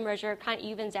long-time measure kind of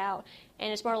evens out,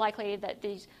 and it's more likely that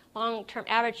these long-term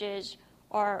averages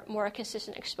are more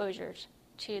consistent exposures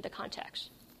to the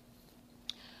context.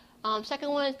 Second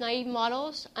one is naive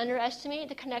models underestimate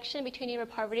the connection between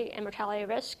neighborhood poverty and mortality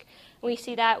risk. And we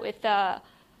see that with the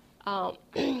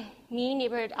mean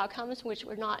neighborhood outcomes, which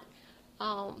were not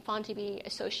found to be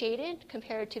associated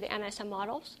compared to the MSM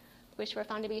models, which were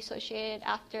found to be associated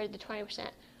after the 20%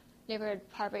 neighborhood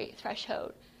poverty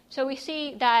threshold. So we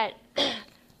see that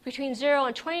between 0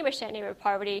 and 20% neighborhood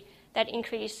poverty, that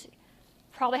increase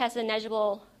probably has a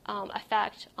negligible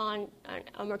effect on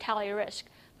mortality risk.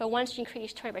 But once you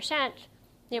increase 20%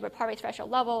 neighborhood poverty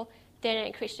threshold level, then it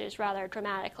increases rather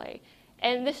dramatically.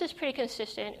 And this is pretty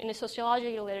consistent in the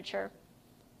sociology literature,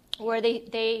 where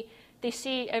they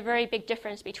see a very big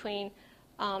difference between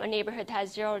a neighborhood that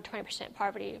has 0 to 20%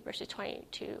 poverty versus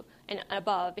 22 and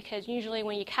above, because usually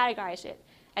when you categorize it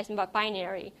as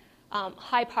binary,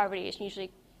 high poverty is usually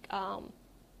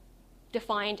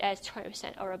defined as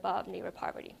 20% or above neighborhood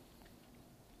poverty.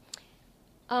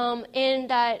 And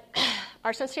that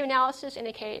our sensitivity analysis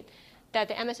indicate that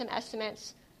the MSM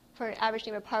estimates for average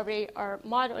neighborhood poverty are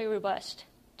moderately robust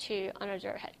to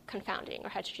unobserved confounding or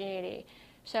heterogeneity.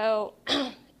 So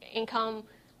income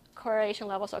correlation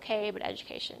levels okay, but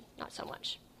education not so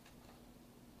much.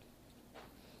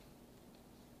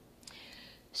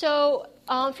 So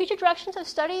future directions of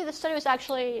study. The study was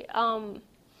actually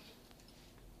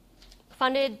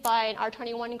funded by an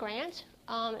R21 grant,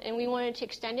 and we wanted to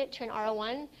extend it to an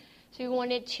R01. So we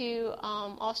wanted to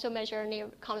also measure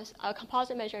a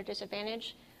composite measure of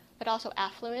disadvantage, but also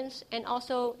affluence, and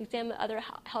also examine other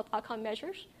health outcome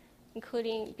measures,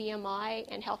 including BMI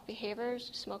and health behaviors,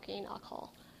 smoking,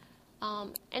 alcohol,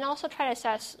 and also try to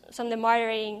assess some of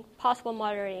the possible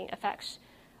moderating effects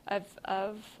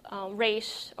of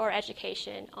race or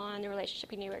education on the relationship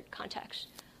between neighborhood context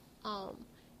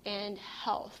and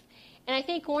health. And I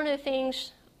think one of the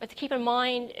things to keep in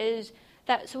mind is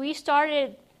that so we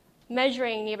started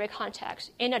measuring neighborhood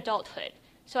context in adulthood.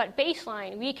 So at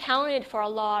baseline, we accounted for a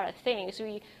lot of things.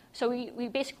 We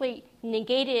basically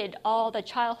negated all the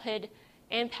childhood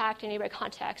impact in neighborhood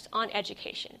context on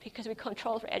education, because we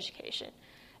controlled for education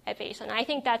at baseline. And I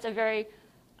think that's a very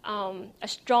a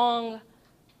strong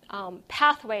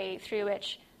pathway through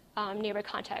which neighborhood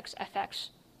context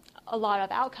affects a lot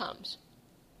of outcomes.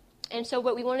 And so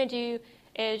what we want to do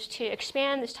is to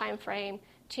expand this time frame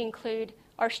to include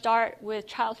or start with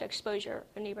childhood exposure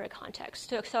in neighborhood context,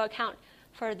 so account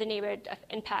for the neighborhood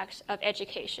impacts of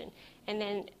education, and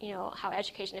then how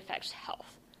education affects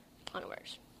health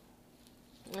onwards.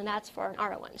 And that's for an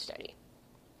R01 study.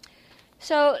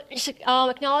 So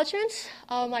acknowledgements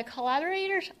of my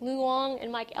collaborators, Lou Wong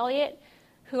and Mike Elliott,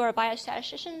 who are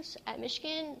biostatisticians at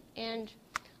Michigan, and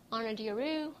Anna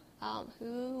Diarou,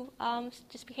 who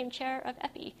just became chair of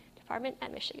EPI department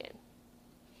at Michigan.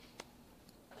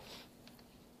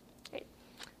 Great.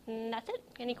 And that's it.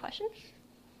 Any questions?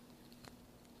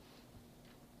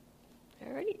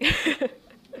 Alrighty.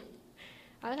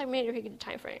 I was like, made a pretty good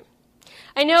time frame.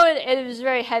 I know it was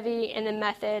very heavy in the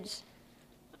methods,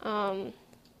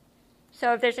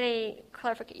 So if there's any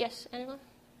clarification, yes, anyone?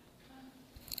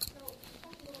 So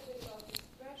talk a little bit about the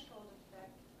threshold effect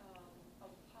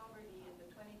of poverty and the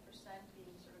 20%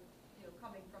 being sort of,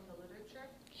 coming from the literature.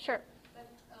 Sure. But,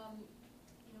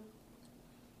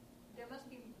 there must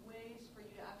be ways for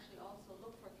you to actually also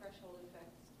look for threshold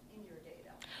effects in your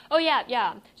data. Oh,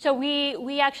 yeah. So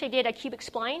we actually did a cubic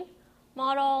spline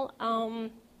model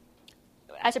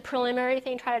as a preliminary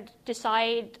thing, try to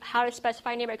decide how to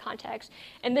specify neighborhood context.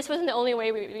 And this wasn't the only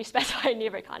way we specified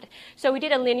neighborhood context. So we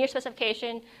did a linear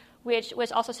specification, which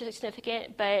was also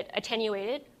significant but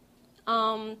attenuated.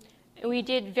 And we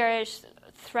did various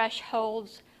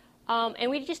thresholds.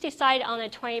 And we just decided on a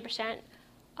 20%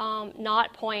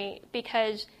 not point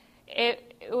because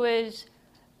it was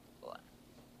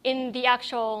in the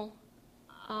actual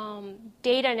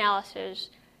data analysis,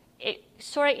 it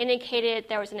sort of indicated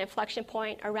there was an inflection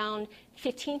point around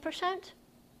 15%,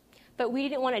 but we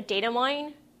didn't want to data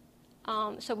mine,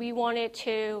 so we wanted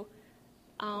to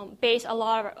base a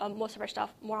lot of most of our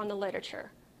stuff more on the literature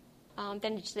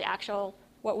than just the actual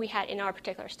what we had in our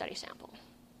particular study sample.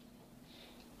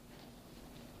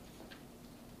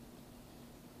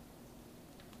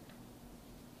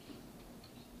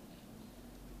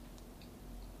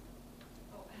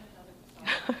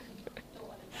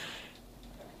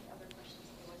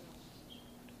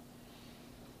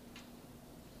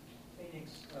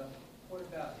 What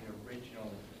about the original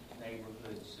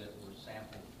neighborhoods that were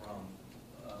sampled from?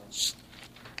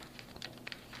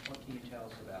 What can you tell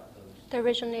us about those? The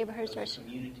original neighborhoods those are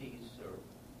communities, or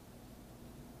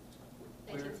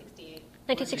 1968.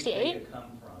 1968. Where did the data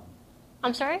come from?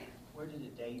 I'm sorry? Where did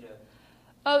the data?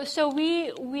 Oh, so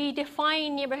we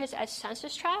define neighborhoods as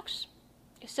census tracts.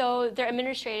 So they're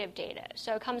administrative data.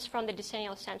 So it comes from the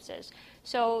decennial census.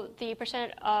 So the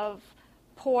percent of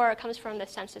poor comes from the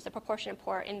census, the proportion of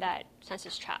poor in that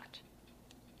census tract.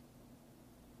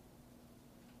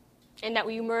 And that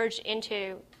we merge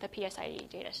into the PSID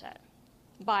data set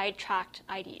by tract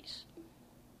IDs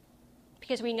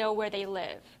because we know where they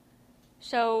live.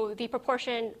 So the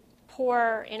proportion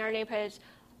poor in our neighborhoods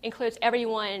includes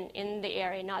everyone in the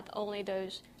area, not only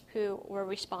those who were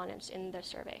respondents in the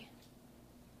survey.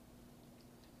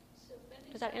 So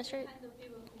Does that answer it? kind of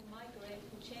people who migrate,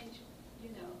 who change,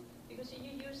 because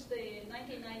you use the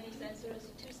 1990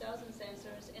 census, 2000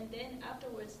 census, and then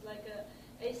afterwards, like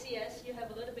ACS, you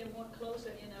have a little bit more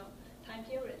closer, time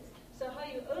periods. So how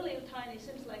you earlier time, it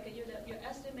seems like your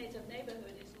estimates of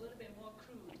neighborhood is a little bit more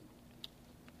crude.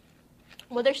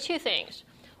 Well, there's two things.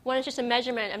 One is just a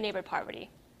measurement of neighborhood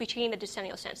poverty between the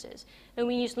decennial census, and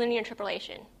we use linear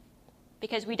interpolation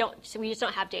because we just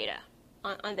don't have data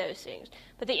on those things.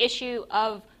 But the issue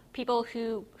of people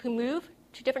who move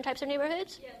to different types of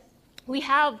neighborhoods, Yes. we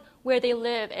have where they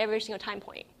live every single time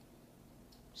point.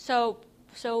 So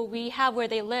we have where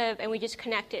they live, and we just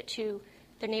connect it to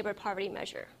the neighborhood poverty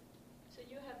measure. So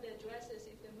you have the addresses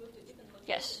if they move to different locations,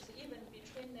 Yes. even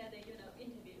between that,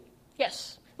 interview.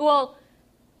 Yes. Well,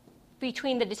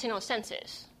 between the decennial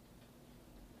census,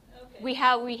 Okay. we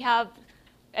have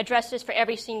addresses for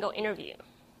every single interview.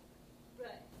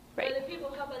 Right. Right. But the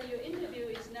people, how about your interview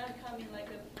is not coming like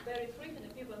a very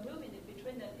frequent, people moving in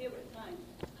between that period of time.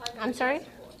 How do you I'm sorry?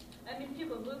 adjust for? I mean,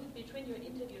 people move between your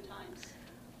interview times.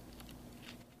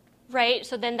 Right.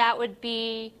 So then that would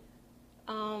be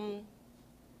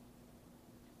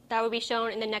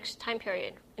shown in the next time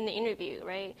period in the interview,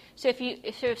 right? So if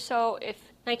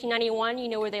 1991, you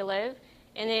know where they live,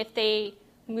 and if they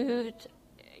moved,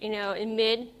 in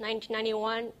mid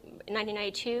 1991,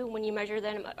 1992, when you measure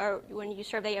them or when you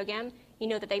survey again, you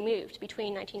know that they moved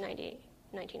between 1990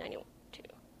 and 1992.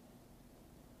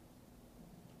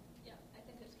 Yeah, I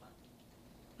think it's fun.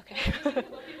 Okay. Well,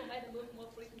 people might move more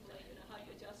frequently, how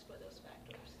you adjust for those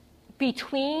factors.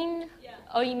 Between? Yeah.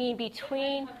 Oh, you mean They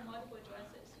between? might have multiple addresses,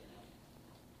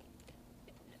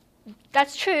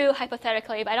 That's true,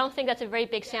 hypothetically, but I don't think that's a very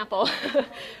big sample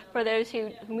for those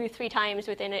who move 3 times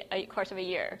within a course of a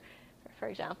year, for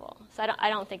example. So I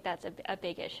don't think that's a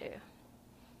big issue.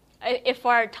 If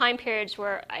our time periods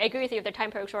were, I agree with you, if the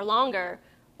time periods were longer,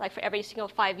 like for every single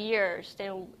 5 years,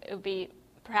 then it would be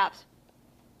perhaps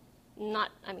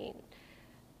not,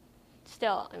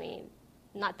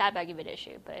 not that big of an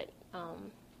issue, but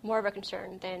more of a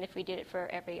concern than if we did it for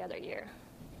every other year.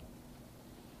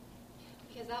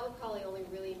 Because that would probably only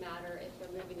really matter if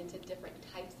they're moving into different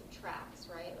types of tracks,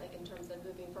 right? Like in terms of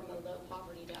moving from a low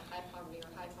poverty to high poverty or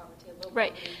high poverty to low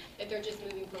Right. poverty. If they're just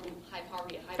moving from high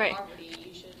poverty to high Right.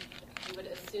 poverty, you would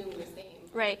assume the same.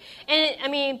 Right,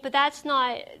 and but that's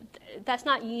not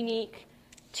unique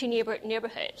to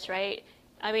neighborhoods, right?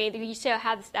 We still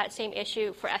have that same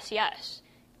issue for SES.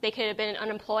 They could have been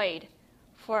unemployed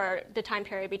for the time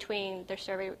period between their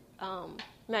survey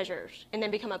measures, and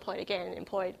then become employed again,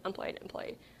 employed.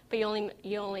 But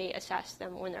you only assess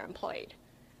them when they're employed.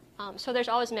 So there's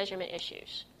always measurement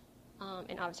issues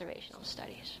in observational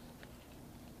studies.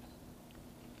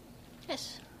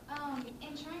 Yes?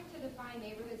 In trying to define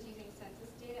neighborhoods using census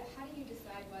data, how do you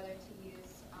decide whether to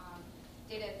use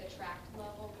data at the tract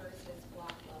level versus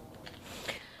block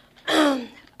level?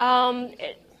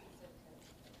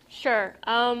 Sure.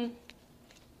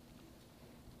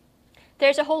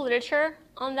 There's a whole literature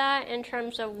on that in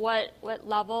terms of what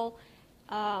level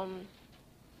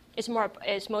is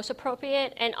most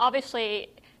appropriate, and obviously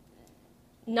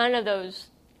none of those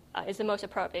is the most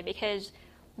appropriate because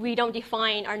we don't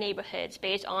define our neighborhoods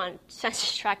based on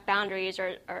census tract boundaries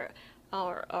or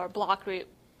block group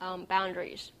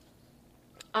boundaries.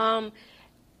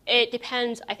 It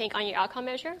depends, I think, on your outcome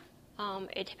measure.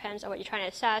 It depends on what you're trying to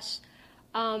assess.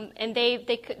 And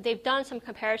they've done some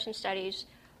comparison studies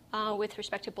with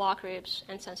respect to block groups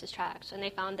and census tracts, and they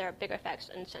found there are bigger effects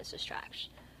in census tracts.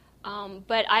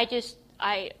 But I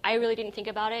really didn't think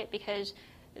about it because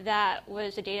that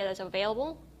was the data that's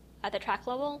available at the tract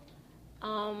level,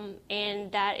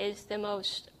 and that is the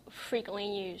most frequently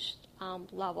used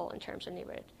level in terms of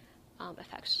neighborhood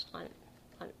effects on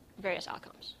various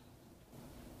outcomes.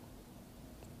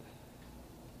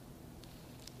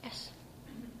 Yes?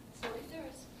 So is there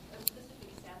a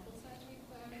specific sample size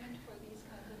requirement for these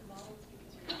kinds of models because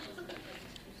you're not looking at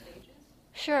those 2 stages?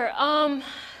 Sure.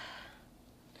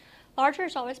 Larger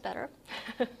is always better.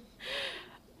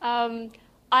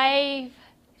 I've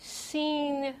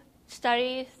seen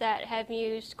studies that have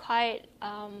used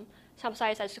sample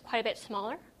size that's quite a bit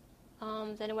smaller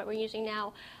than what we're using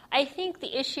now. I think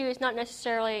the issue is not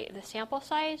necessarily the sample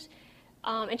size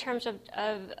in terms of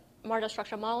marginal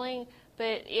structural modeling,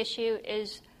 but the issue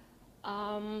is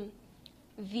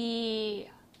the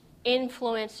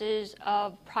influences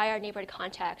of prior neighborhood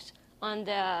context on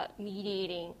the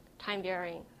mediating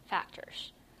time-varying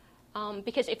factors.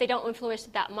 Because if they don't influence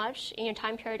it that much in your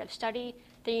time period of study,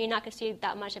 then you're not going to see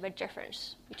that much of a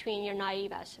difference between your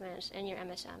naive estimates and your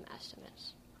MSM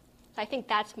estimates. So I think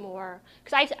that's more,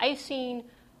 because I've seen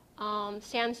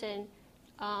Samson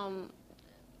wrote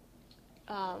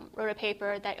a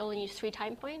paper that only used 3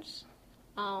 time points,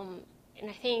 and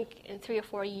I think in 3 or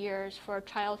 4 years for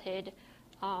childhood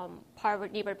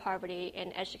neighborhood poverty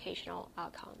and educational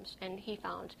outcomes, and he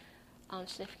found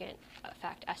significant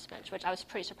effect estimates, which I was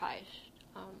pretty surprised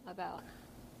about.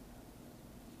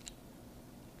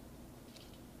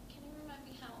 Can you remind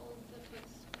me how old the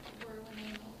folks were when they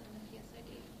enrolled in the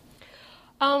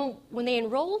PSID? When they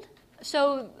enrolled,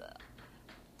 so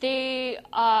they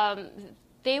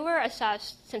were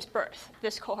assessed since birth,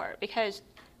 this cohort, because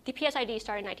the PSID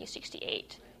started in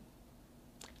 1968.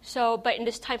 So, but in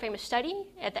this time frame of study,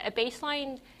 at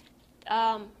baseline,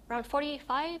 around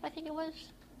 45, I think it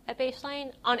was, at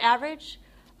baseline, on average.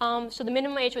 So the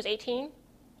minimum age was 18,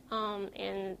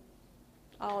 and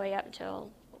all the way up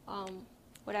until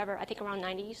whatever, I think around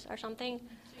 90s or something. So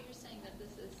you're saying that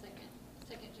this is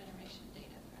second generation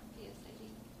data from PSID?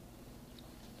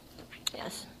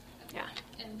 Yes. Okay.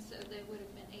 Yeah. And so they would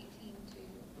have been 18 to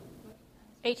what?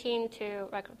 18 to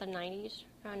like the 90s,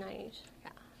 around 90s,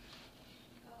 yeah.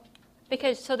 Oh.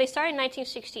 Because, so they started in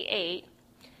 1968,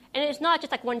 and it's not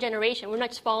just like one generation. We're not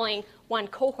just following one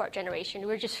cohort generation.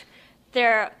 We're just,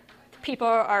 people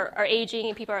are aging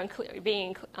and people are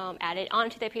being added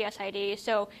onto the PSID.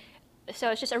 So it's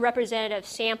just a representative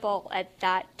sample at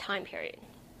that time period.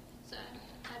 So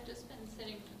I've just been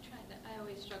sitting trying to, I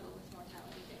always struggle with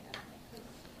mortality data because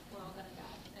we're all going to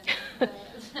die.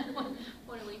 And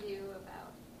what do we do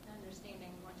about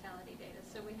understanding mortality data?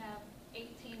 So we have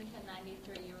 18 to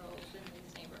 93-year-olds in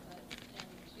these neighborhoods, and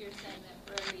you're saying that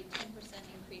for every 10%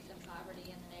 increase in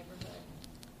poverty in the neighborhood,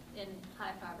 in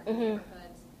high poverty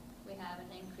neighborhoods, we have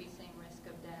an increasing risk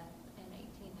of death in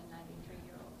 18 to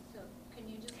 93-year-olds. So can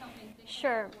you just help me think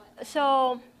Sure. about what?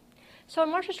 So in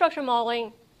marginal structure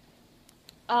modeling,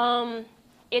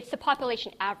 it's the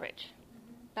population average.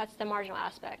 That's the marginal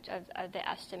aspect of the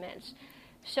estimates.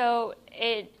 So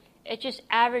it just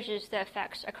averages the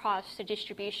effects across the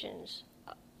distributions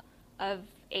of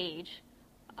age.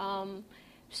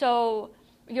 So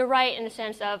you're right in the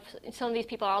sense of some of these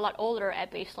people are a lot older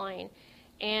at baseline,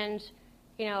 and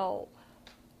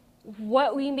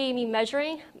what we may be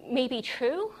measuring may be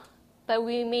true, but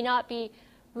we may not be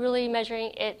really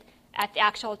measuring it at the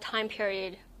actual time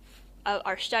period of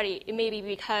our study. It may be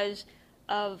because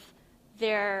of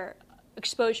their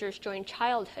exposures during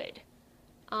childhood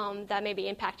that may be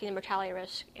impacting the mortality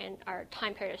risk in our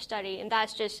time period of study, and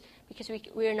that's just because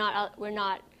we're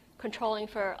not controlling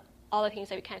for all the things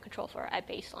that we can't control for at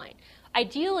baseline.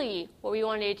 Ideally, what we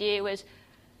wanted to do was,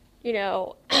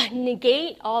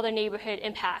 negate all the neighborhood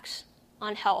impacts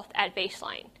on health at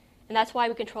baseline. And that's why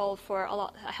we controlled for a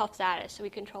lot health status. So we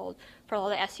controlled for all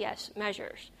the SES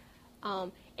measures.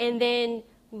 And then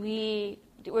we're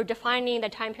defining the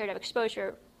time period of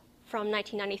exposure from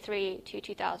 1993 to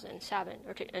 2007,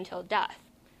 or until death.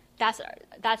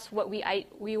 That's what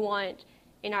we want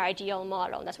in our ideal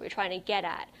model, and that's what we're trying to get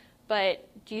at. But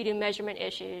due to measurement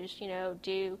issues,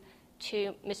 due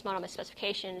to mismodel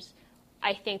misspecifications,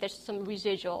 I think there's some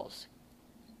residuals,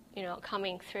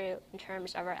 coming through in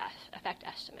terms of our effect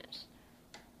estimates.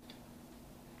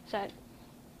 Yeah,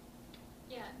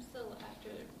 I'm still after,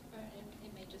 or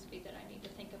it may just be that I need to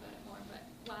think about it more, but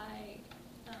why,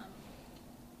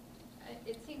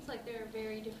 it seems like there are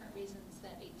very different reasons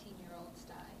that 18-year-olds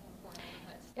die in poor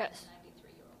neighborhoods than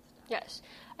 93-year-olds die. Yes,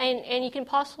 and you can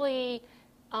possibly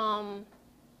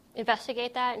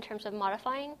investigate that in terms of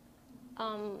modifying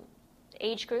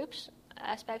age groups,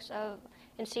 aspects of,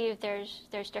 and see if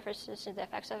there's differences in the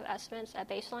effects of estimates at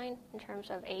baseline in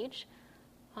terms of age.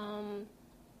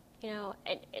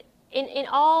 In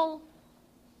all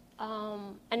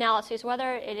analyses,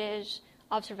 whether it is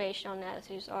observational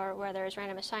analyses or whether it's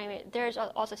random assignment, there's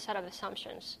also a set of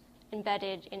assumptions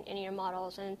embedded in your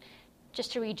models, and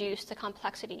just to reduce the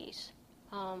complexities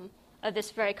of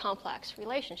this very complex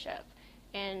relationship.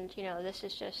 And this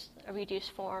is just a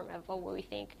reduced form of what we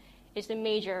think is the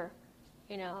major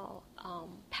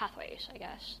pathways, I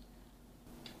guess.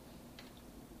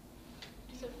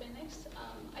 So Phoenix,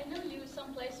 I know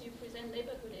someplace you present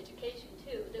neighborhood education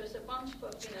too. There's a bunch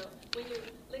of, when you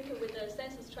link it with the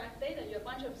census tract data, you have a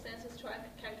bunch of census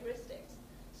tract characteristics.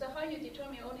 So how you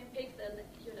determine only pick the,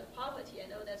 poverty? I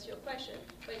know that's your question,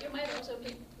 but you might also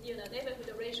pick,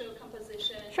 neighborhood racial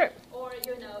composition, sure, or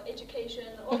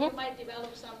education, or you might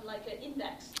develop some like an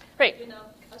index. Right.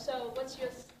 So what's your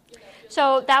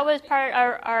So that was part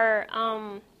of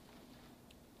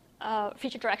our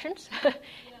future directions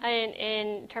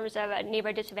in terms of a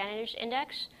neighborhood disadvantage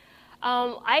index.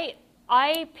 I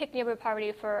picked neighborhood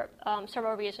poverty for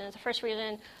several reasons. The first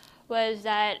reason was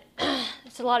that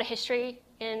it's a lot of history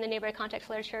in the neighborhood context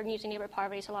literature, and using neighborhood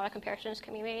poverty, so a lot of comparisons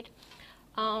can be made.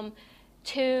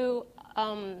 Two,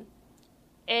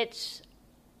 it's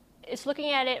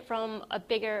looking at it from a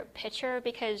bigger picture,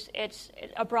 because it's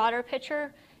a broader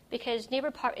picture, because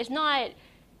neighborhood poverty is not,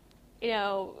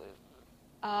 if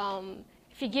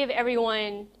you give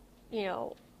everyone,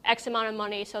 X amount of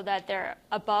money so that they're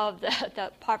above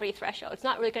the poverty threshold, it's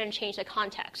not really going to change the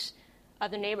context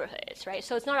of the neighborhoods, right?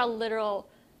 So it's not a literal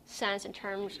sense in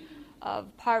terms of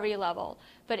poverty level,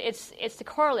 but it's the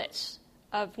correlates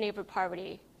of neighborhood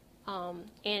poverty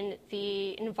in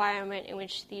the environment in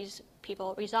which these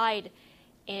people reside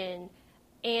in.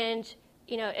 And,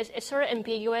 it's sort of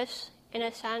ambiguous in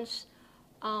a sense,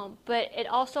 but it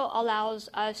also allows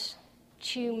us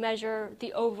to measure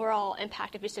the overall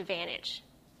impact of disadvantage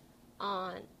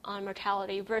on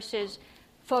mortality versus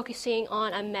focusing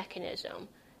on a mechanism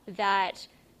that,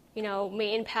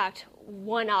 may impact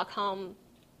one outcome,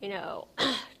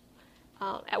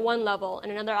 at one level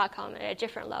and another outcome at a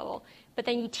different level. But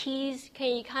then you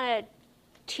kind of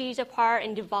tease apart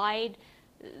and divide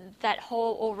that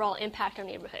whole overall impact on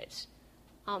neighborhoods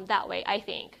that way, I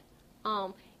think.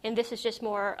 And this is just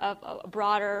more of a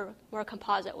broader, more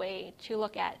composite way to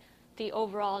look at the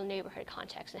overall neighborhood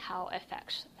context and how it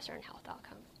affects a certain health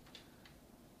outcome.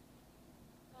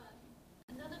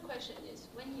 Another question is,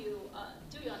 when you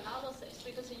do your analysis,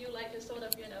 because you like to sort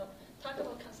of, talk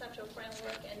about conceptual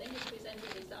framework and then you present the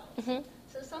results. Mm-hmm.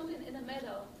 So something in the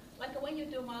middle, like when you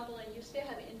do modeling, you still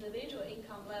have individual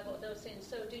income level, those things.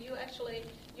 So do you actually,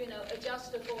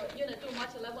 adjust for, do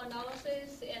multi-level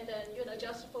analysis and then,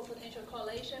 adjust for potential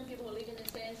correlation, people who live in the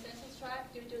same census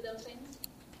tract? Do you do those things?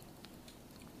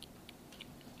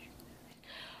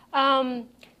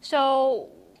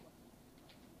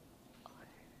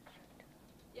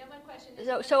 Yeah, my question is.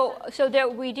 So there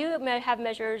we do have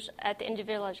measures at the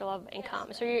individual level of income.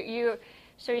 Yes. So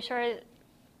you're sort of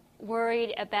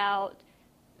worried about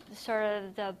sort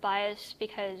of the bias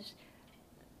because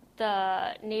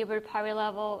the neighborhood poverty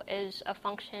level is a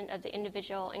function of the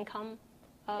individual income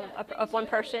of one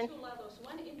person. Two levels.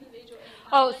 One individual income.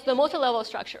 Oh, it's the multi-level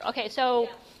structure. Okay, so.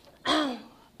 Yeah.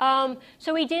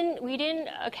 So we didn't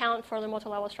account for the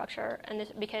multi-level structure, and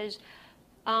this because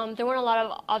there weren't a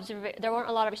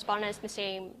lot of respondents in the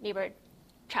same neighborhood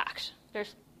tracts.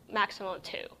 There's maximum of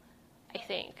 2, I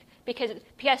think, because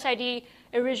PSID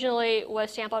originally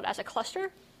was sampled as a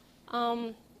cluster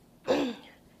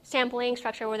sampling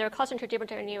structure where they were clustered into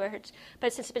different neighborhoods.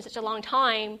 But since it's been such a long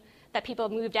time, that people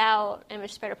moved out and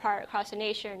was spread apart across the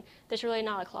nation, there's really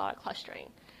not a lot of clustering.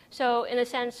 So in a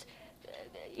sense,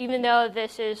 even though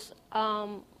this is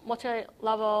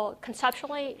multi-level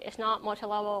conceptually, it's not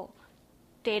multi-level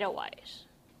data-wise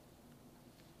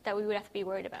that we would have to be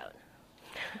worried about.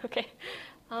 Okay.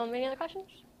 Any other questions?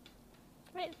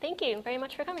 All right. Thank you very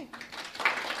much for coming.